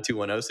Hills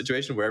 90210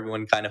 situation where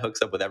everyone kind of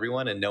hooks up with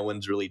everyone and no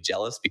one's really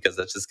jealous because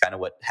that's just kind of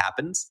what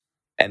happens.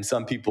 And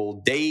some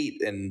people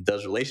date and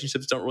those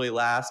relationships don't really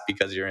last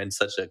because you're in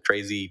such a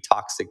crazy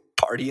toxic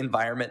party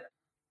environment.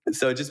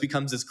 So it just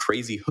becomes this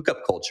crazy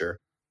hookup culture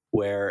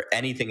where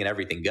anything and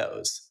everything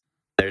goes.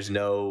 There's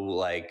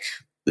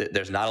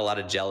not a lot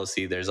of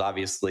jealousy. There's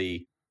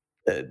obviously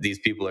these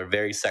people are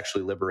very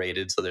sexually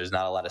liberated, so there's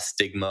not a lot of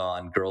stigma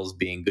on girls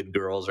being good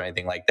girls or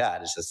anything like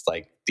that. It's just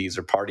like these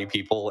are party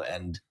people,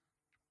 and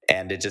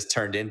it just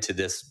turned into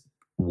this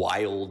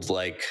wild,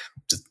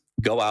 just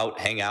go out,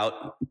 hang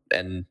out,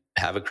 and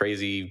have a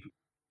crazy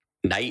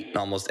night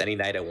almost any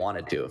night I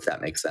wanted to, if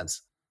that makes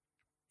sense.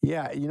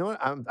 Yeah, you know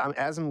what? I'm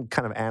as I'm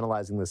kind of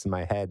analyzing this in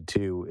my head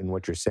too, in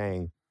what you're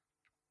saying,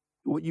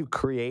 what you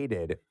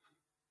created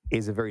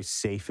is a very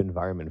safe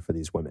environment for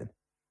these women.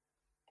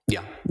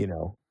 Yeah.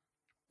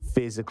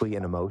 Physically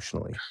and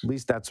emotionally. At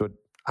least that's what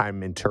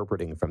I'm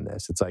interpreting from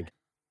this. It's like,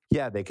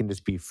 yeah, they can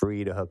just be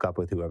free to hook up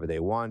with whoever they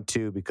want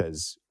to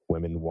because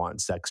women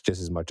want sex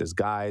just as much as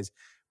guys.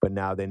 But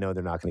now they know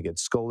they're not going to get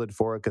scolded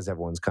for it because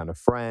everyone's kind of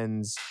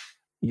friends.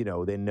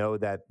 They know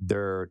that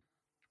they're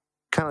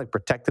kind of like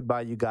protected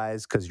by you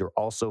guys because you're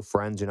also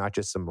friends. You're not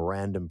just some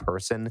random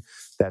person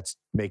that's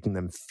making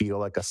them feel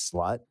like a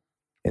slut.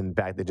 In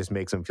fact, it just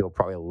makes them feel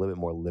probably a little bit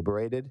more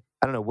liberated.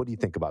 I don't know. What do you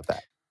think about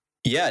that?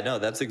 Yeah, no,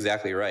 that's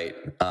exactly right.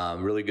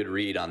 Really good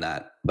read on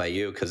that by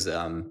you, because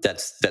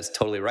that's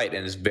totally right.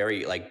 And it's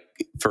very,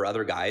 for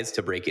other guys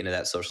to break into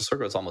that social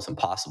circle, it's almost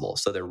impossible.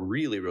 So they're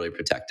really, really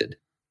protected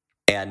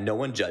and no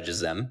one judges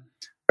them,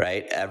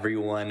 right?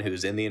 Everyone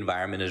who's in the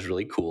environment is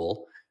really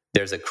cool.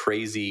 There's a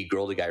crazy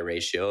girl to guy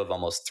ratio of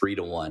almost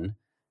 3-to-1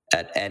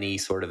 at any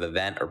sort of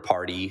event or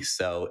party.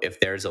 So if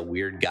there's a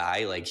weird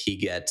guy, he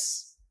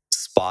gets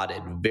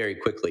spotted very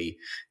quickly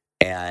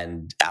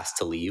and asked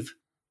to leave.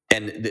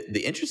 And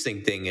the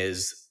interesting thing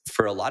is,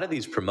 for a lot of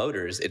these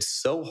promoters, it's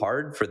so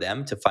hard for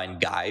them to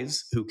find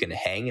guys who can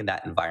hang in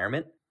that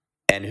environment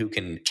and who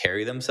can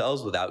carry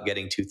themselves without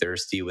getting too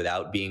thirsty,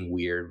 without being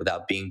weird,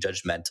 without being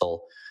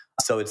judgmental.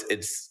 So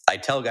I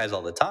tell guys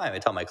all the time, I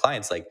tell my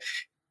clients,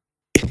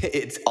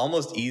 it's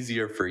almost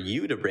easier for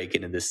you to break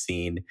into this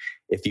scene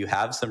if you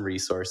have some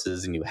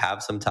resources and you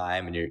have some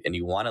time and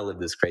you want to live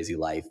this crazy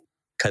life.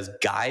 Because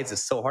guys,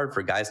 it's so hard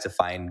for guys to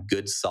find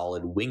good,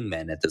 solid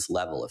wingmen at this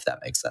level, if that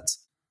makes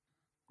sense.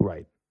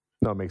 Right.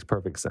 No, it makes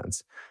perfect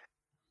sense.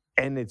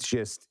 And it's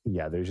just,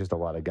 there's just a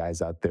lot of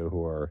guys out there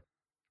who are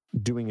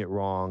doing it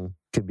wrong,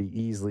 could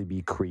easily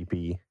be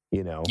creepy,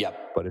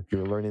 Yep. But if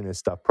you're learning this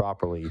stuff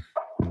properly,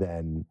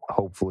 then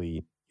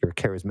hopefully you're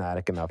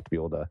charismatic enough to be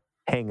able to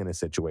hang in a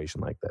situation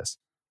like this.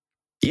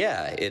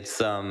 Yeah,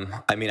 it's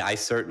I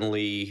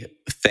certainly,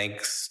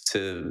 thanks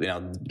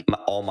to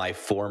all my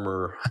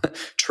former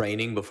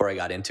training before I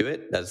got into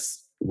it,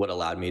 that's what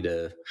allowed me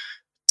to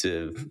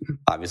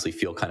obviously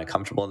feel kind of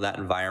comfortable in that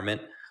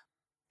environment.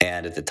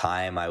 And at the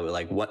time, I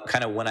would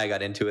when I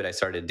got into it, I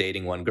started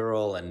dating one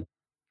girl, and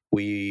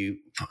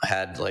we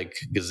had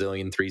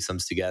gazillion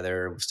threesomes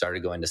together. We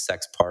started going to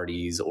sex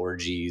parties,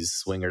 orgies,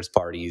 swingers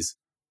parties.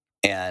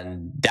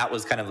 And that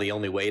was kind of the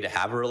only way to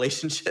have a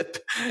relationship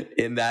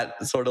in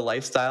that sort of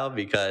lifestyle,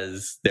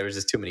 because there was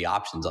just too many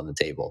options on the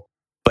table.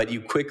 But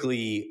you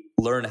quickly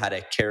learn how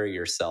to carry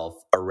yourself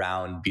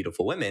around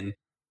beautiful women.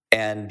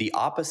 And the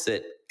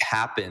opposite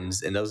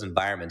happens in those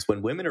environments.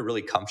 When women are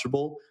really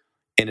comfortable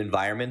in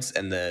environments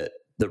and the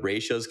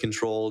ratio's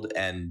controlled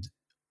and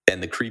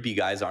the creepy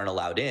guys aren't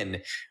allowed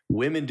in,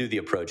 women do the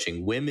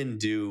approaching. Women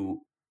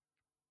do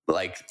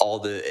all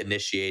the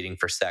initiating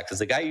for sex.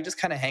 As a guy, you just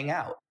kind of hang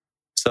out.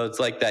 So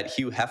it's like that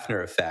Hugh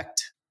Hefner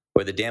effect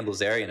or the Dan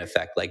Bilzerian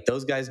effect.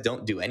 Those guys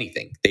don't do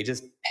anything. They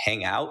just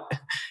hang out,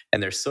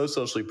 and they're so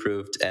socially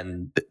proofed,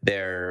 and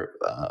they're,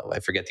 I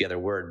forget the other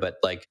word,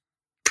 but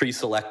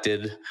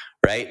pre-selected,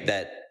 right?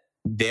 That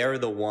they're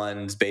the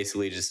ones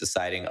basically just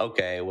deciding,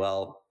 okay,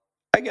 well,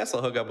 I guess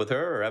I'll hook up with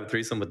her or have a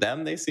threesome with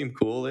them. They seem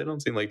cool. They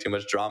don't seem like too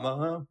much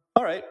drama.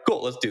 All right,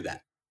 cool. Let's do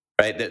that.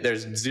 Right?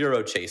 There's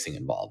zero chasing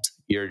involved.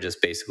 You're just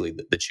basically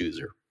the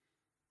chooser.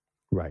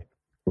 Right.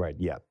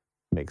 Yeah.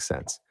 Makes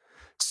sense.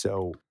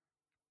 So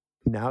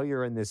now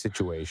you're in this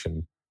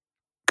situation,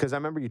 because I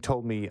remember you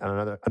told me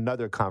on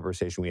another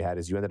conversation we had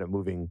is you ended up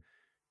moving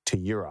to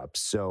Europe.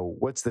 So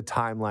what's the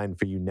timeline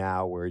for you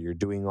now where you're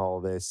doing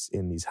all this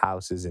in these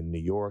houses in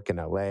New York and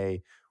LA?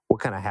 What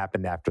kind of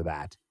happened after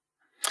that?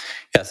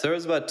 Yeah, so there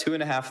was about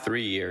 2.5,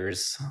 3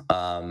 years,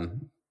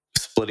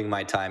 splitting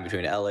my time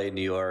between LA,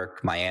 New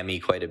York, Miami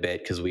quite a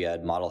bit, because we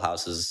had model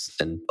houses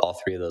in all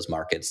three of those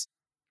markets.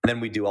 And then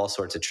we do all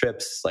sorts of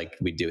trips. Like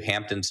we do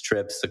Hamptons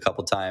trips a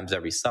couple times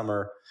every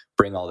summer,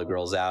 bring all the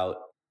girls out,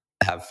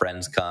 have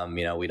friends come.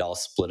 We'd all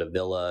split a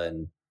villa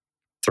and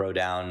throw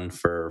down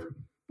for,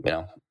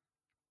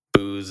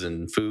 booze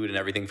and food and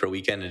everything for a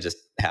weekend and just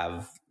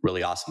have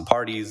really awesome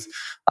parties.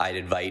 I'd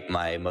invite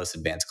my most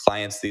advanced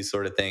clients to these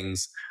sort of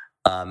things.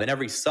 And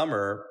every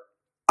summer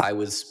I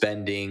was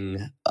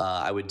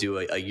I would do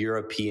a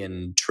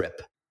European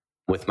trip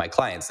with my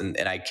clients. And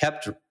I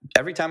kept,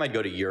 every time I'd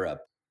go to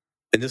Europe,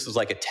 and this was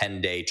like a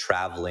 10-day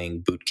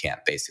traveling boot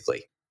camp,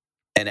 basically.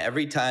 And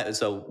every time,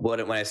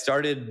 when I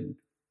started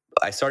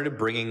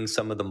bringing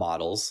some of the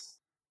models,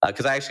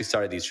 because I actually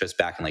started these trips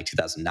back in like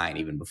 2009,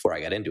 even before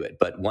I got into it.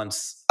 But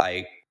once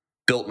I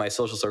built my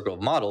social circle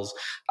of models,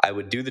 I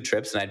would do the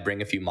trips and I'd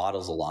bring a few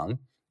models along.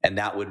 And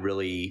that would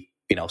really,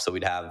 so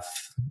we'd have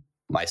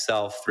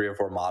myself, 3 or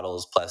 4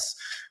 models plus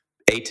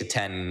 8 to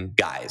 10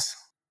 guys,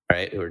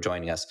 right, who are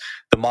joining us.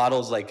 The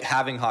models, like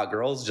having hot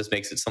girls just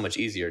makes it so much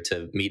easier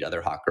to meet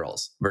other hot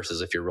girls versus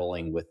if you're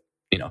rolling with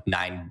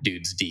 9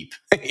 dudes deep.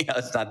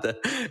 It's not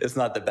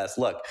the best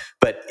look.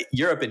 But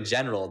Europe in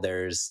general,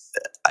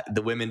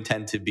 the women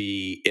tend to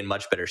be in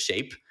much better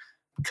shape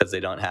because they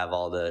don't have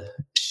all the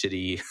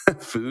shitty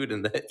food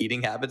and the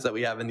eating habits that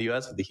we have in the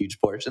US with the huge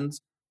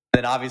portions.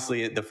 Then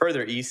obviously the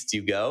further east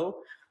you go,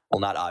 well,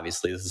 not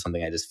obviously, this is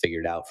something I just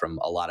figured out from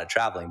a lot of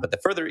traveling, but the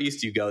further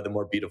east you go, the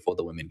more beautiful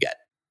the women get.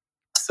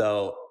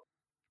 So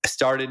I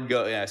started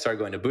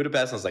going to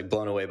Budapest. I was like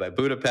blown away by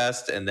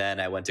Budapest. And then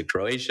I went to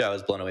Croatia. I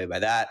was blown away by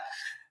that.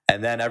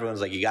 And then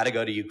everyone's like, you got to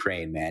go to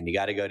Ukraine, man. You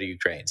got to go to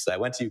Ukraine. So I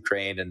went to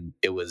Ukraine and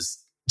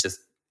it's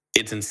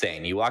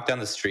insane. You walk down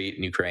the street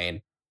in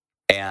Ukraine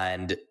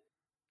and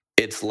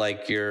it's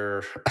like I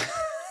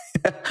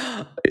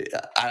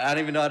don't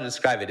even know how to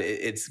describe it.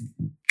 It's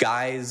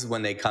guys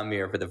when they come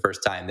here for the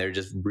first time, they're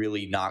just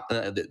really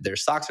their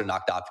socks are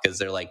knocked off because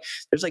there's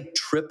like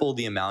triple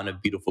the amount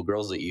of beautiful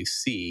girls that you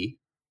see.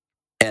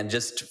 And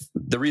just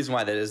the reason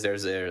why that is,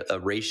 there's a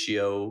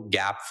ratio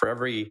gap for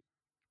every,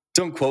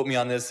 don't quote me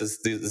on this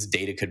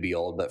data could be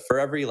old, but for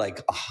every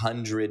like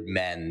 100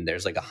 men,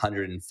 there's like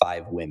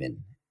 105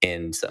 women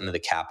in some of the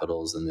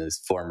capitals in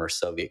these former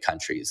Soviet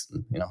countries,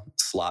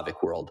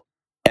 Slavic world.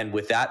 And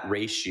with that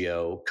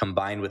ratio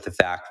combined with the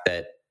fact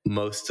that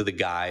most of the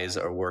guys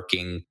are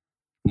working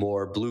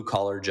more blue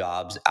collar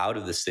jobs out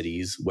of the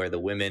cities where the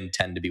women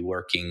tend to be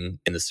working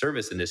in the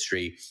service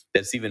industry,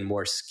 that's even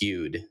more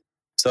skewed.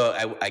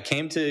 So I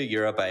came to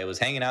Europe. I was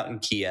hanging out in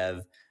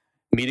Kiev,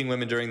 meeting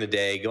women during the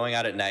day, going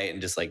out at night,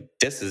 and just like,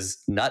 this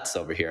is nuts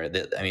over here.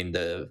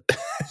 The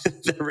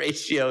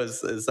ratio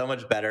is so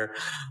much better.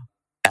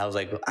 I was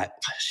like,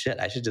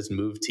 I should just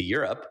move to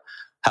Europe.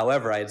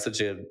 However, I had such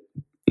a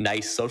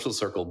nice social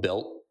circle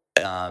built.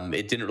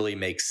 It didn't really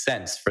make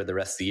sense for the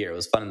rest of the year. It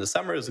was fun in the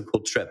summer. It was a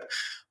cool trip.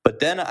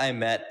 But then I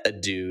met a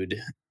dude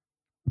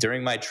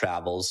during my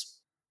travels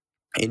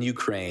in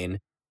Ukraine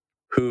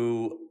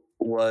who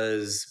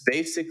was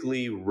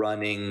basically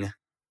running,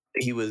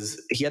 he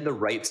had the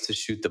rights to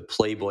shoot the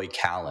Playboy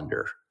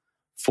calendar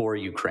for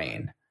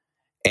Ukraine.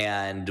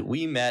 And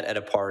we met at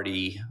a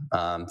party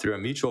through a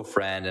mutual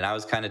friend. And I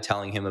was kind of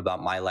telling him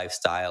about my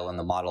lifestyle and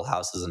the model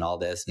houses and all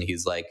this. And he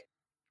was like,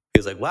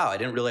 wow, I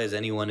didn't realize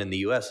anyone in the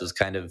US was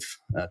kind of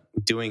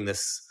doing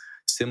this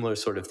similar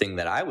sort of thing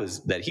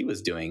that he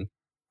was doing.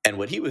 And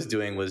what he was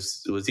doing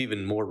was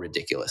even more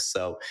ridiculous.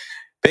 So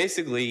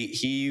basically,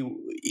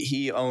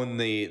 he owned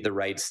the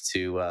rights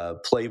to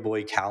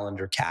Playboy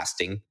calendar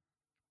casting.com,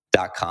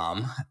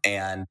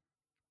 and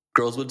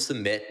girls would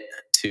submit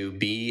to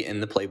be in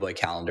the Playboy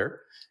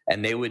calendar,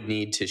 and they would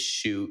need to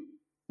shoot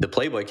the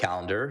Playboy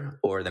calendar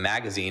or the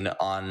magazine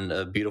on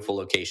a beautiful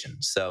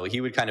location. So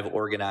he would kind of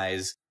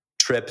organize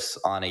trips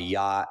on a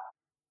yacht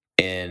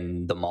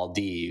in the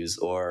Maldives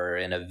or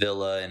in a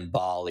villa in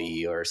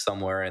Bali or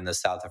somewhere in the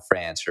south of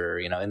France or,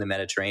 in the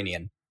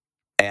Mediterranean.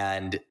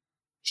 And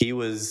he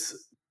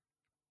was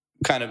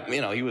kind of,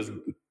 he was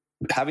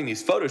having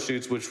these photo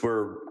shoots, which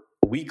were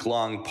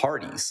week-long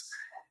parties.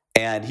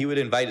 And he would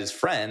invite his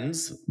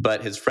friends,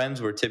 but his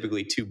friends were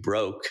typically too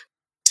broke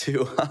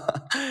to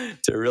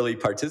really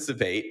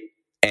participate.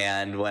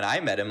 And when I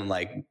met him, I'm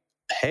like,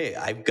 hey,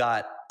 I've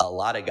got a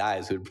lot of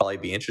guys who would probably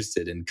be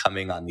interested in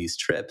coming on these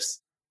trips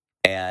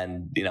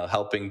and,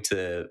 helping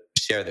to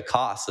share the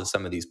costs of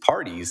some of these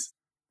parties.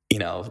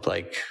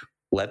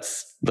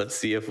 Let's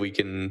see if we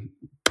can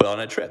put on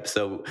a trip.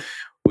 So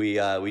we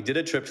did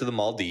a trip to the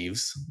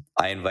Maldives.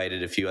 I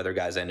invited a few other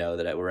guys I know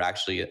that were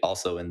actually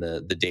also in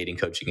the dating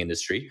coaching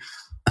industry.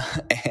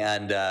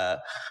 And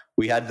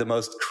we had the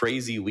most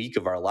crazy week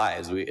of our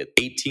lives. We had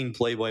 18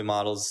 Playboy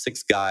models,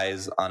 6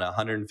 guys on a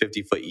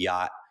 150-foot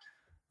yacht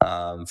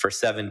for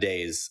 7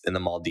 days in the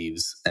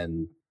Maldives.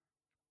 And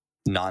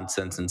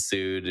nonsense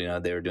ensued.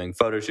 They were doing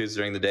photo shoots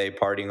during the day,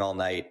 partying all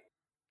night.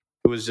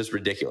 It was just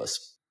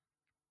ridiculous.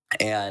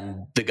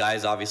 And the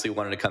guys obviously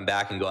wanted to come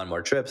back and go on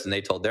more trips, and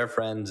they told their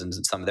friends and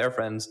some of their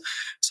friends.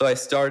 So I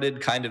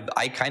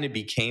kind of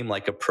became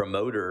like a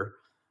promoter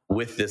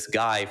with this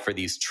guy for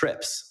these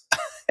trips.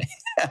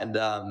 And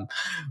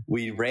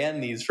we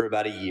ran these for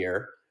about a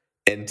year.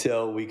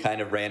 until we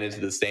kind of ran into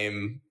the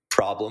same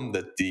problem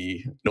that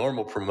the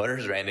normal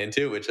promoters ran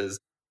into, which is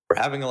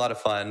we're having a lot of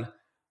fun,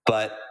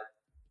 but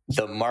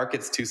the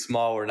market's too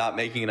small, we're not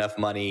making enough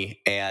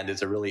money, and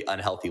it's a really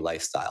unhealthy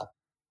lifestyle.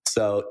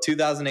 So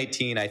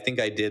 2018, I think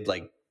I did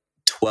like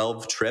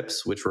 12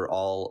 trips, which were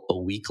all a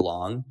week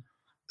long.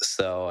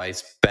 So I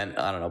spent,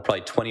 I don't know,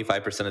 probably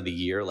 25% of the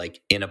year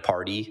like in a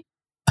party.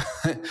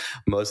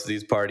 Most of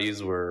these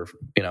parties were,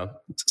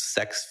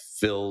 sex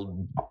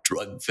filled,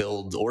 drug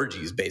filled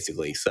orgies,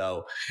 basically.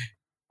 So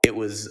it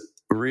was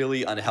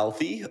really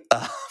unhealthy.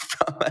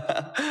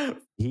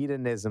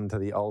 Hedonism to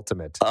the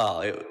ultimate.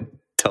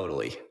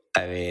 Totally.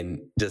 I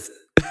mean, just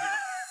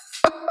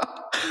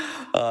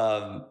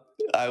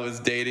I was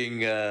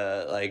dating,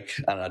 I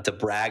don't know, to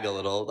brag a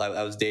little.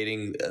 I was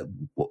dating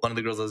one of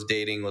the girls I was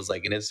dating was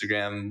like an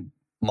Instagram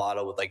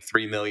model with like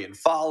 3 million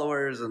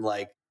followers, and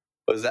like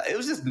it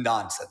was just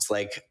nonsense.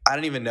 Like I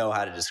don't even know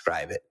how to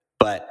describe it.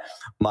 But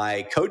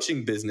my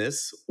coaching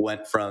business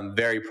went from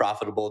very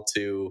profitable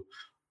to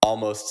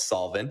almost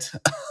solvent.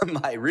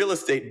 My real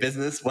estate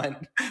business went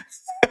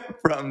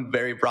from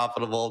very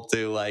profitable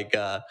to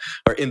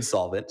or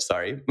insolvent,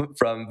 sorry,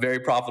 from very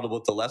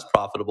profitable to less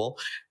profitable.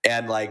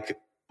 And like,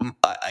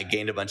 I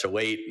gained a bunch of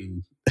weight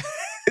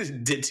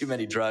and did too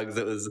many drugs.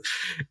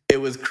 It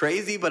was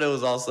crazy, but it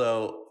was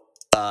also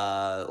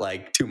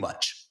like too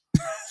much.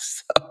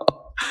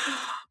 So,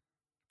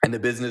 and the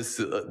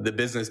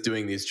business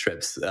doing these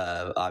trips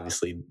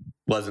obviously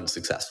wasn't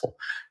successful.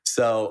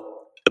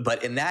 So,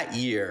 but in that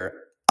year,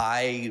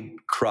 I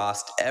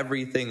crossed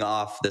everything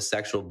off the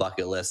sexual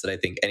bucket list that I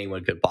think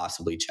anyone could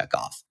possibly check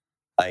off.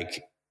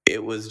 Like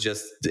it was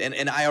just,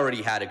 and I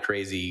already had a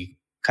crazy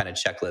kind of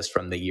checklist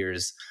from the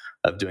years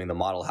of doing the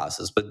model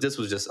houses, but this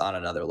was just on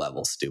another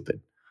level,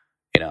 stupid.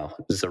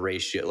 Just a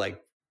ratio, like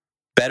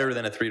better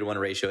than a 3-to-1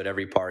 ratio at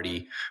every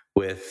party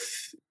with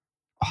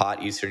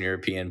hot Eastern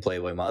European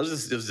Playboy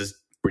models. It was just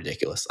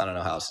ridiculous. I don't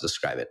know how else to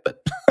describe it,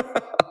 but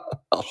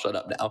I'll shut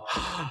up now.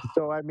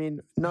 So, I mean,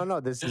 no,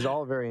 this is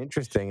all very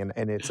interesting,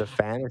 and it's a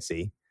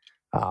fantasy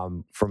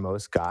for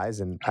most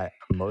guys, and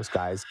most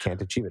guys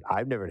can't achieve it.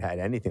 I've never had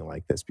anything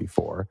like this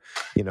before.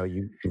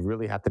 You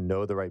really have to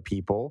know the right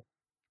people.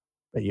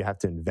 You have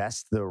to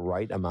invest the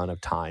right amount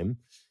of time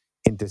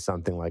into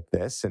something like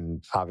this,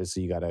 and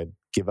obviously you got to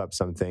give up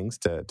some things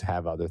to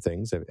have other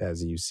things,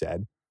 as you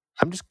said.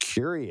 I'm just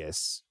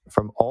curious,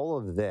 from all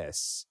of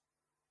this,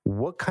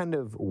 what kind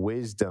of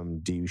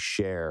wisdom do you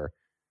share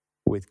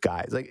with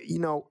guys? Like,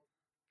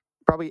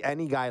 probably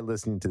any guy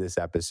listening to this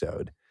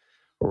episode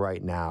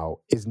right now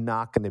is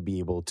not going to be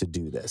able to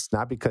do this.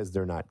 Not because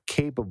they're not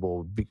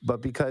capable,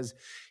 but because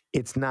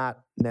it's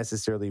not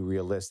necessarily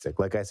realistic.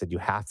 Like I said, you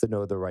have to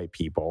know the right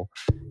people.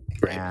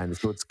 Right. And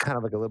so it's kind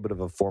of like a little bit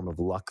of a form of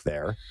luck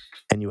there.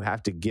 And you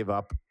have to give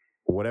up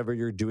whatever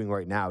you're doing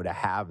right now to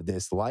have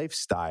this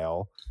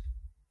lifestyle.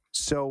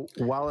 So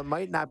while it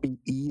might not be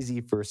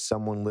easy for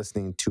someone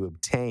listening to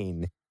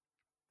obtain,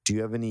 do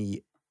you have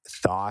any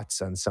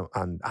thoughts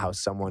on how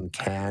someone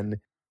can,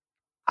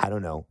 I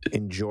don't know,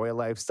 enjoy a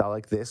lifestyle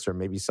like this, or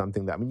maybe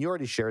something that, I mean, you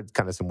already shared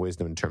kind of some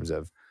wisdom in terms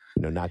of,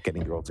 not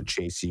getting girls to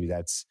chase you.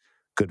 That's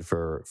good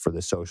for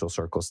the social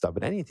circle stuff.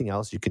 But anything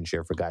else you can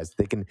share for guys that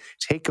they can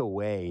take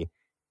away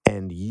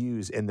and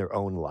use in their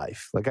own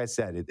life? Like I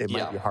said, it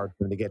might be hard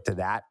for them to get to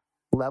that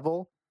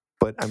level,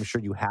 but I'm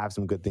sure you have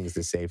some good things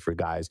to say for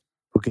guys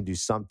who can do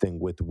something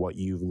with what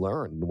you've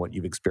learned and what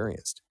you've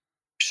experienced.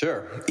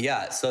 Sure.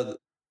 Yeah. So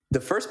the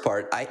first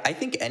part, I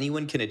think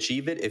anyone can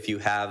achieve it if you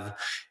have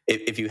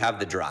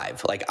the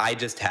drive. Like I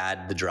just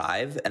had the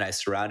drive, and I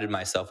surrounded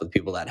myself with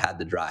people that had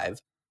the drive.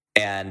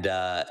 And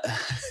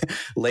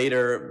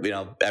later,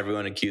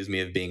 everyone accused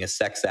me of being a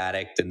sex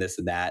addict and this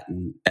and that,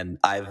 and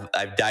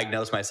I've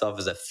diagnosed myself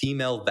as a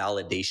female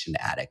validation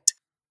addict,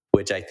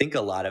 which I think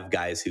a lot of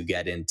guys who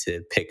get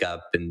into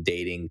pickup and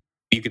dating,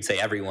 you could say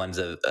everyone's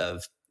a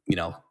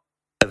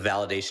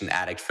validation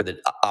addict for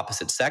the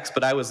opposite sex,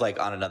 but I was like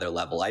on another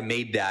level. I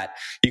made that,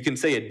 you can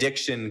say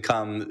addiction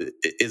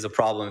is a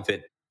problem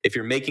if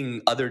you're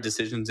making other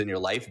decisions in your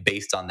life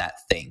based on that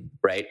thing,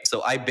 right?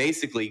 So I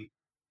basically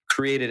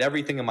created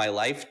everything in my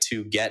life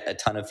to get a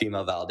ton of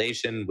female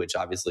validation, which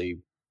obviously,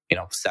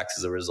 sex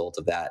is a result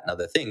of that and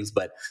other things.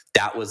 But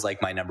that was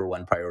like my number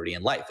one priority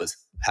in life, was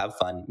have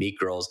fun, meet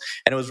girls.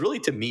 And it was really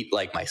to meet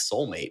like my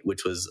soulmate,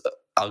 which was,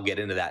 I'll get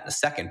into that in a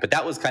second. But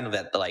that was kind of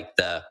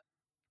the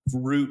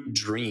root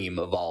dream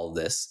of all of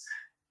this.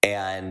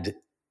 And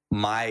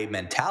my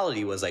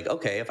mentality was like,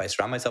 okay, if I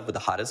surround myself with the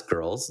hottest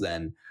girls,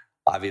 then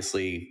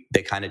obviously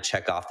they kind of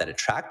check off that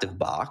attractive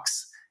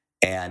box.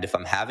 And if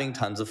I'm having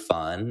tons of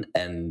fun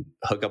and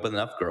hook up with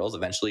enough girls,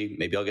 eventually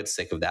maybe I'll get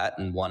sick of that,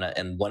 and one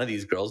of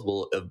these girls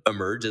will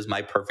emerge as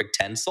my perfect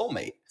 10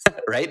 soulmate,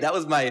 right? That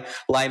was my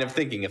line of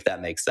thinking, if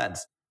that makes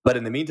sense. But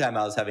in the meantime,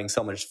 I was having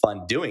so much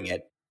fun doing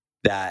it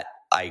that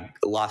I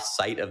lost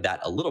sight of that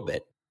a little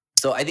bit.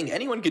 So I think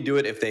anyone could do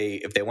it if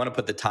they want to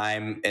put the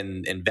time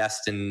and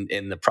invest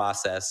in the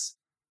process.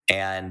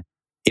 And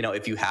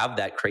if you have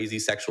that crazy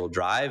sexual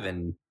drive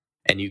and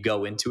you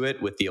go into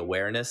it with the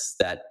awareness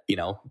that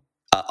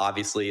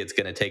Obviously, it's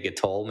going to take a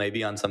toll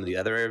maybe on some of the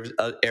other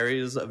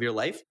areas of your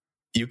life.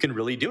 You can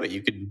really do it.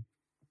 You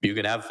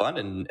can have fun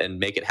and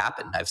make it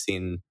happen. I've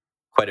seen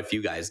quite a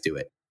few guys do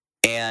it.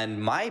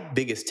 And my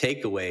biggest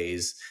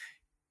takeaways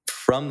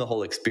from the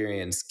whole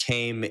experience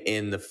came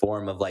in the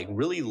form of like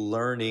really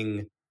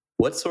learning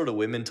what sort of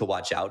women to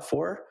watch out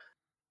for,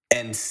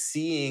 and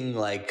seeing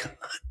like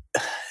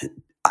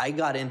I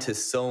got into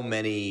so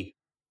many,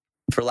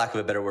 for lack of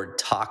a better word,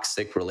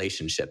 toxic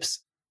relationships.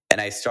 And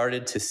I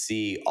started to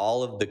see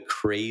all of the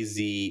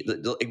crazy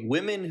like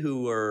women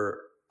who were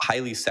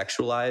highly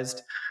sexualized,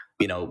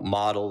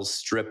 models,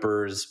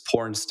 strippers,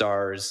 porn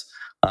stars,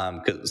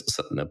 because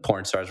the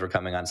porn stars were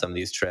coming on some of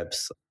these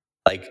trips.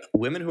 Like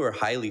women who are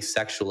highly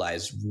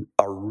sexualized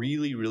are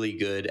really, really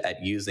good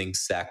at using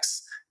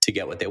sex to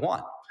get what they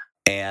want.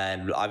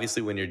 And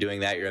obviously, when you're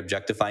doing that, you're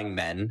objectifying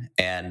men.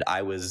 And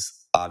I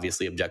was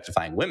obviously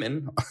objectifying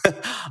women.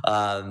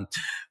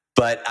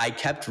 But I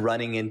kept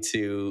running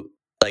into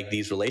like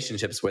these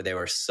relationships where they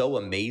were so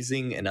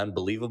amazing and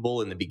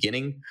unbelievable in the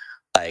beginning.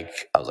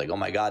 Like I was like, oh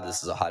my God,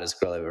 this is the hottest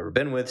girl I've ever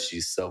been with.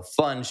 She's so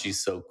fun.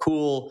 She's so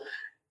cool.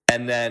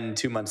 And then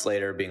 2 months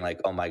later being like,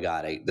 oh my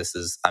God,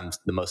 I'm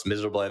the most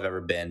miserable I've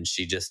ever been.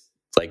 She just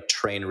like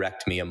train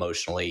wrecked me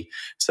emotionally.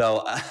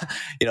 So,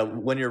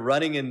 when you're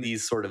running in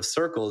these sort of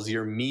circles,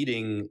 you're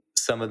meeting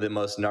some of the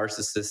most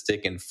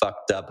narcissistic and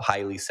fucked up,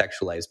 highly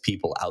sexualized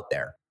people out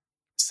there.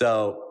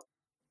 So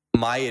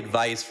my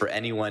advice for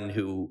anyone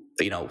who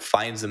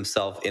finds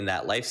himself in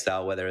that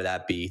lifestyle, whether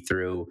that be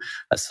through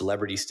a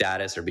celebrity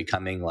status or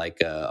becoming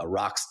like a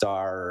rock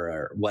star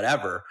or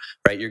whatever,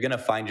 right, you're going to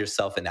find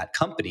yourself in that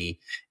company,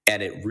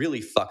 and it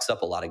really fucks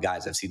up a lot of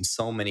guys. I've seen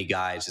so many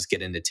guys just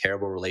get into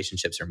terrible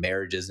relationships or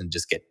marriages and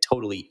just get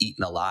totally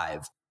eaten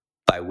alive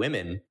by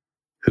women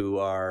who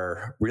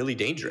are really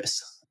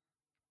dangerous.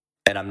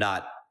 And I'm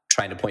not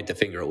trying to point the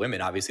finger at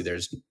women. Obviously,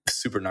 there's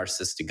super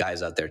narcissistic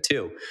guys out there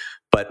too.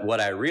 But what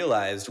I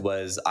realized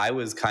was I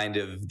was kind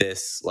of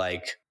this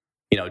like,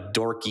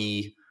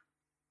 dorky,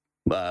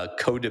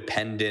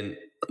 codependent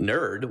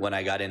nerd when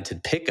I got into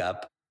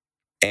pickup,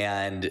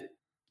 and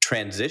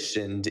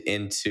transitioned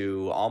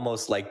into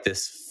almost like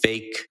this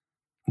fake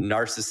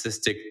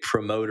narcissistic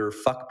promoter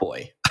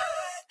fuckboy,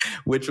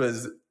 which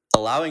was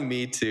allowing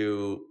me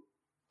to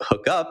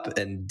hook up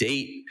and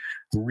date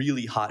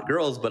really hot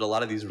girls, but a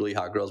lot of these really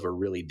hot girls were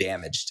really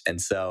damaged.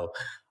 And so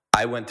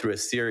I went through a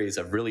series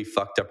of really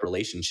fucked up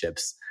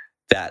relationships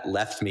that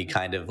left me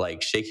kind of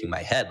like shaking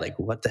my head, like,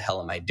 what the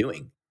hell am I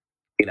doing?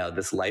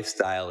 This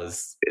lifestyle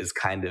is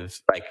kind of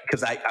like,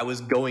 because I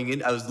was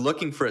I was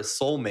looking for a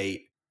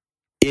soulmate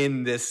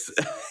in this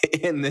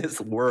in this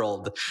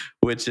world,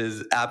 which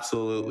is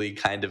absolutely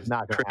kind of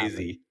Not gonna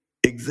crazy. happen.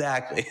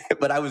 Exactly.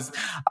 But I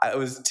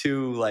was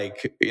too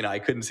like, I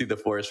couldn't see the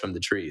forest from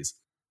the trees.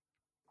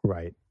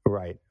 Right.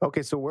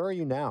 Okay, so where are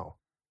you now?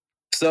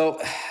 So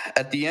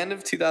at the end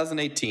of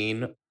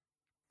 2018,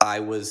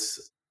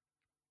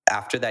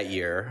 after that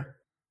year,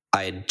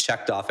 I had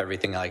checked off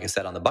everything, like I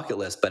said, on the bucket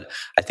list, but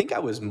I think I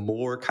was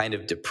more kind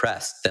of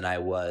depressed than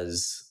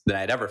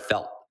I'd ever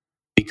felt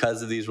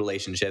because of these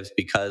relationships,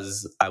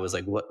 because I was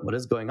like, what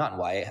is going on?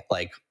 Why?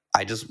 Like,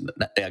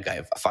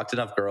 I've fucked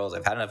enough girls.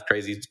 I've had enough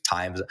crazy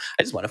times.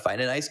 I just want to find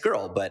a nice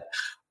girl. But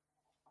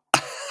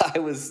I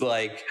was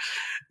like,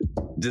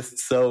 just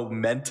so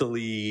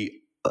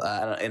mentally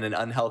in an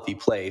unhealthy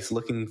place,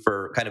 looking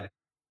for kind of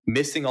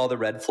missing all the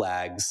red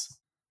flags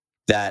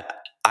that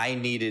I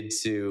needed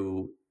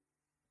to,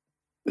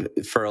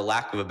 for a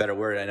lack of a better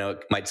word, I know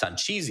it might sound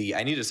cheesy,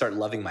 I needed to start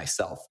loving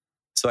myself.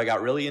 So I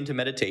got really into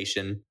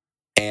meditation,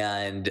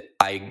 and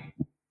I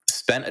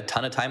spent a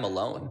ton of time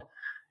alone.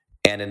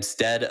 And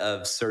instead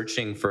of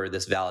searching for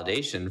this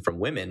validation from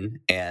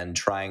women and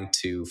trying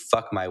to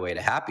fuck my way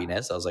to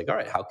happiness, I was like, all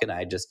right, how can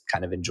I just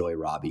kind of enjoy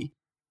Robbie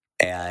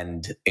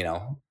and,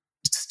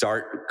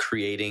 start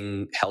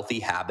creating healthy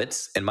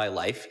habits in my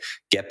life,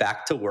 get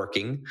back to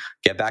working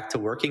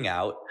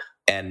out.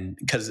 And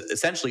because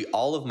essentially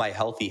all of my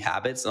healthy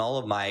habits and all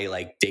of my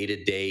like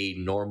day-to-day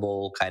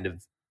normal kind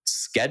of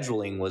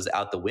scheduling was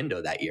out the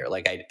window that year.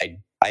 Like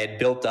I had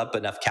built up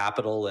enough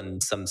capital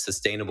and some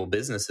sustainable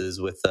businesses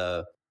with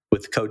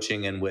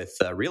coaching and with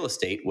real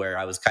estate, where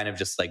I was kind of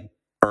just like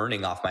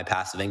earning off my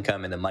passive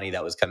income and the money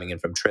that was coming in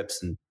from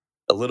trips and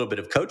a little bit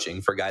of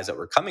coaching for guys that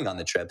were coming on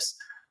the trips.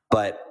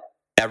 But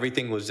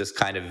everything was just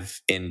kind of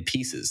in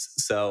pieces.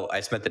 So I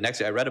spent the next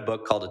year, I read a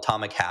book called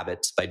Atomic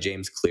Habits by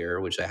James Clear,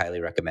 which I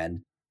highly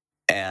recommend.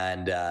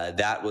 And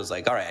that was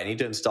like, all right, I need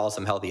to install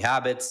some healthy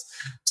habits.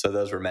 So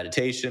those were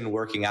meditation,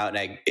 working out.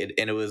 And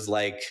it was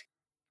like,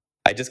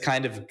 I just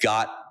kind of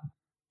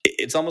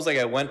it's almost like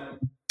I went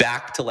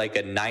back to like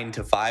a 9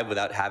 to 5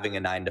 without having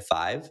a 9 to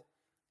 5.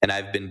 And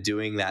I've been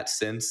doing that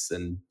since,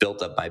 and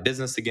built up my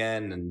business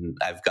again. And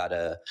I've got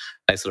a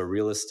nice little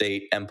real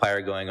estate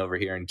empire going over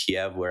here in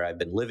Kiev, where I've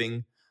been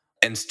living,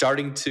 and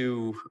starting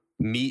to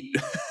meet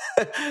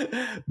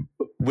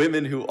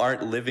women who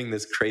aren't living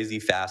this crazy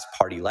fast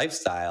party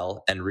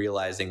lifestyle, and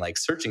realizing like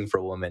searching for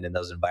a woman in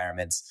those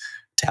environments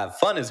to have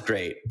fun is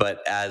great,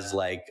 but as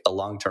like a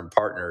long-term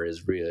partner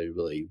is really,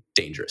 really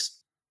dangerous.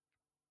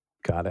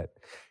 Got it.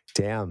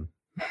 Damn.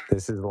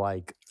 This is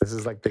like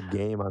the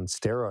game on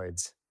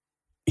steroids.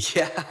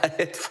 Yeah,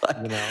 it's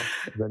like,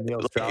 The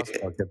Neil Strauss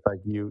book. It's like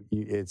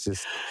it's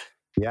just,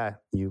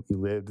 you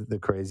lived the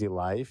crazy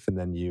life, and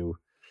then you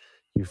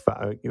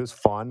found it was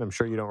fun. I'm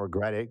sure you don't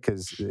regret it,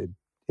 because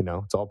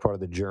it's all part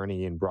of the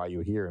journey and brought you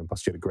here, and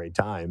plus you had a great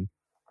time.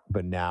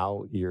 But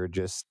now you're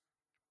just,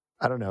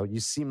 I don't know, you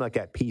seem like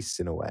at peace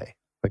in a way.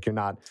 Like you're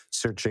not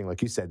searching,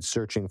 like you said,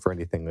 searching for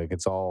anything. Like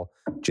it's all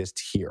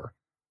just here.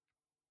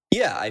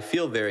 Yeah, I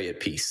feel very at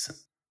peace.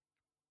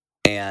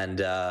 And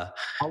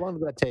how long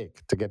did that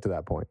take to get to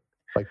that point?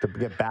 Like to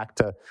get back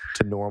to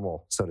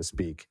normal, so to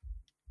speak?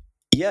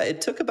 Yeah,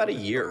 it took about a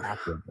year.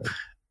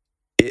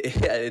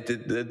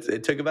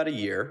 It took about a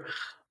year.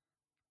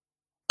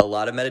 A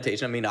lot of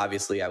meditation. I mean,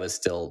 obviously I was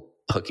still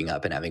hooking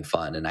up and having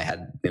fun, and I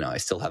had, I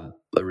still have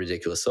a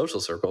ridiculous social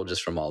circle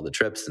just from all the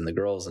trips and the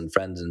girls and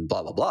friends and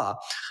blah, blah, blah.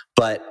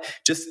 But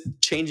just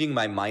changing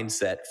my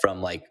mindset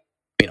from like,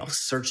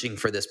 searching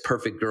for this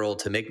perfect girl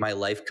to make my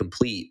life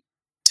complete,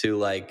 to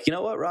like, you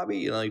know what,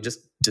 Robbie,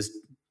 just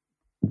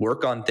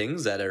work on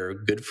things that are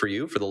good for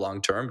you for the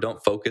long term.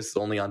 Don't focus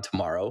only on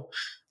tomorrow.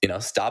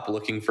 Stop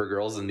looking for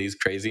girls in these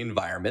crazy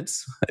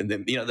environments. And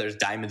then, there's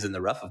diamonds in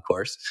the rough, of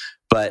course,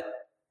 but,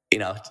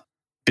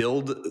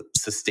 build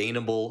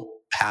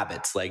sustainable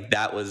habits. Like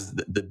that was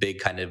the big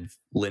kind of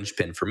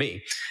linchpin for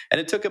me. And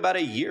it took about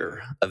a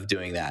year of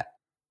doing that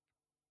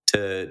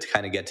to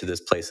kind of get to this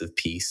place of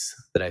peace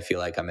that I feel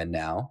like I'm in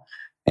now.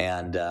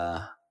 And,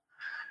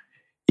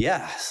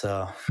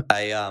 so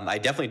I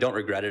definitely don't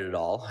regret it at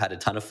all. Had a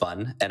ton of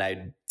fun.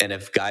 And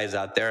if guys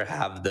out there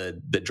have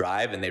the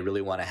drive and they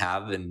really want to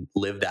have and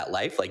live that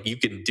life, like you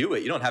can do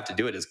it. You don't have to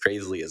do it as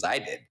crazily as I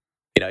did.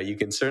 You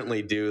can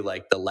certainly do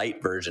like the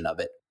light version of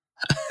it.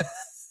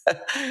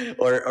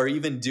 or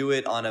even do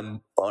it on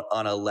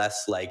a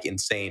less like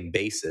insane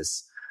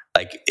basis.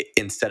 Like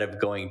instead of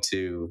going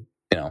to,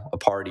 a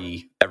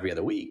party every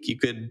other week, you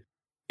could,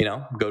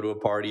 go to a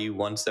party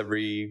once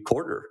every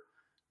quarter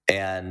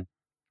and,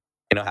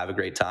 have a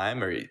great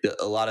time. Or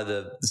a lot of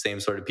the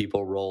same sort of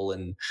people roll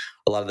in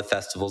a lot of the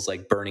festivals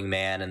like Burning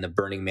Man and the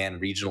Burning Man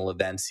regional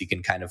events. You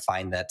can kind of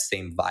find that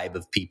same vibe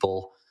of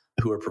people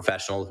who are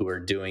professional, who are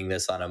doing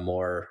this on a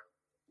more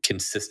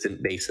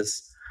consistent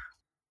basis.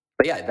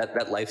 But yeah,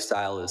 that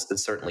lifestyle is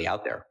certainly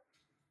out there.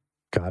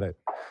 Got it.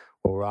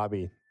 Well,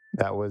 Robbie,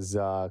 that was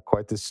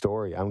quite the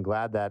story. I'm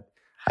glad that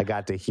I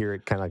got to hear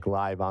it kind of like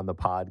live on the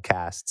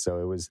podcast. So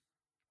it was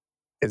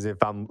as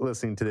if I'm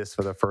listening to this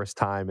for the first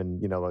time.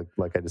 And,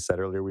 like I just said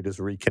earlier, we just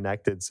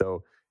reconnected.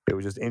 So it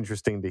was just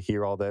interesting to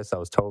hear all this. I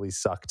was totally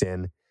sucked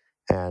in.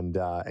 And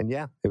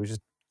yeah, it was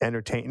just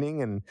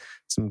entertaining and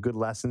some good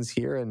lessons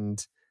here.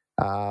 And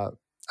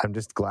I'm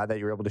just glad that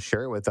you were able to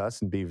share it with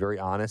us and be very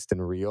honest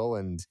and real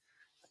and,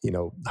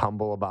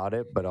 humble about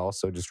it, but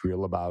also just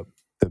real about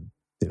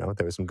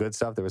there was some good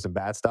stuff, there was some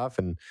bad stuff,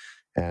 and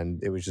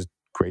it was just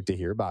great to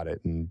hear about it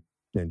and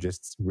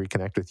just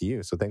reconnect with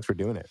you. So thanks for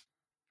doing it.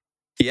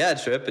 Yeah,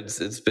 Trip,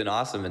 it's been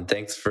awesome, and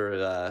thanks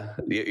for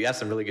you asked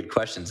some really good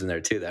questions in there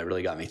too that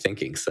really got me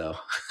thinking. So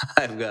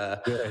I've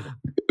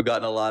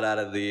gotten a lot out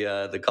of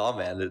the call,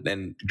 man,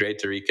 and great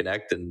to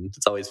reconnect, and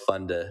it's always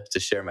fun to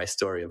share my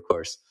story, of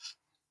course.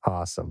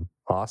 Awesome.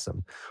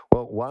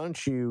 Well, why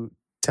don't you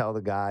tell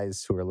the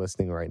guys who are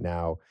listening right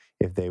now,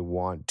 if they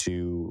want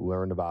to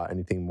learn about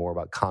anything more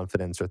about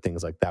confidence or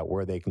things like that,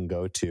 where they can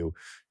go to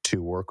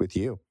work with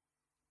you?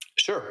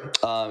 Sure.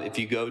 If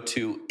you go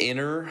to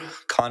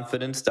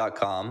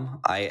innerconfidence.com,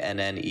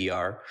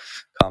 INNER,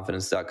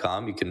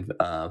 confidence.com, you can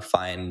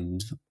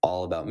find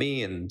all about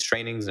me and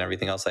trainings and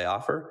everything else I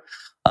offer.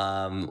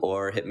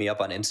 Or hit me up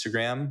on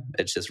Instagram.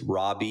 It's just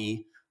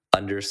Robbie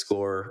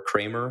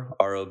 _Kramer,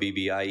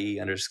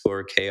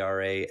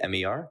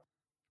 ROBBIE_KRAMER.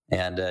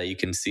 And you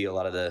can see a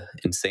lot of the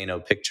Insano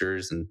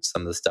pictures and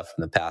some of the stuff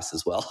from the past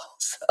as well.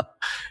 So,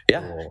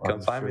 yeah, cool.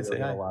 Come find me. Say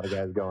hi. A lot of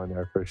guys going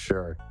there for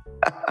sure.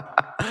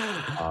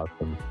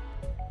 Awesome.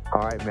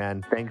 All right,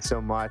 man. Thanks so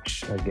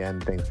much.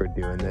 Again, thanks for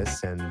doing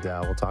this, and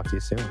we'll talk to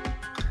you soon.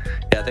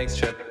 Yeah, thanks,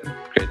 Trip.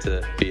 Great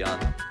to be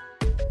on.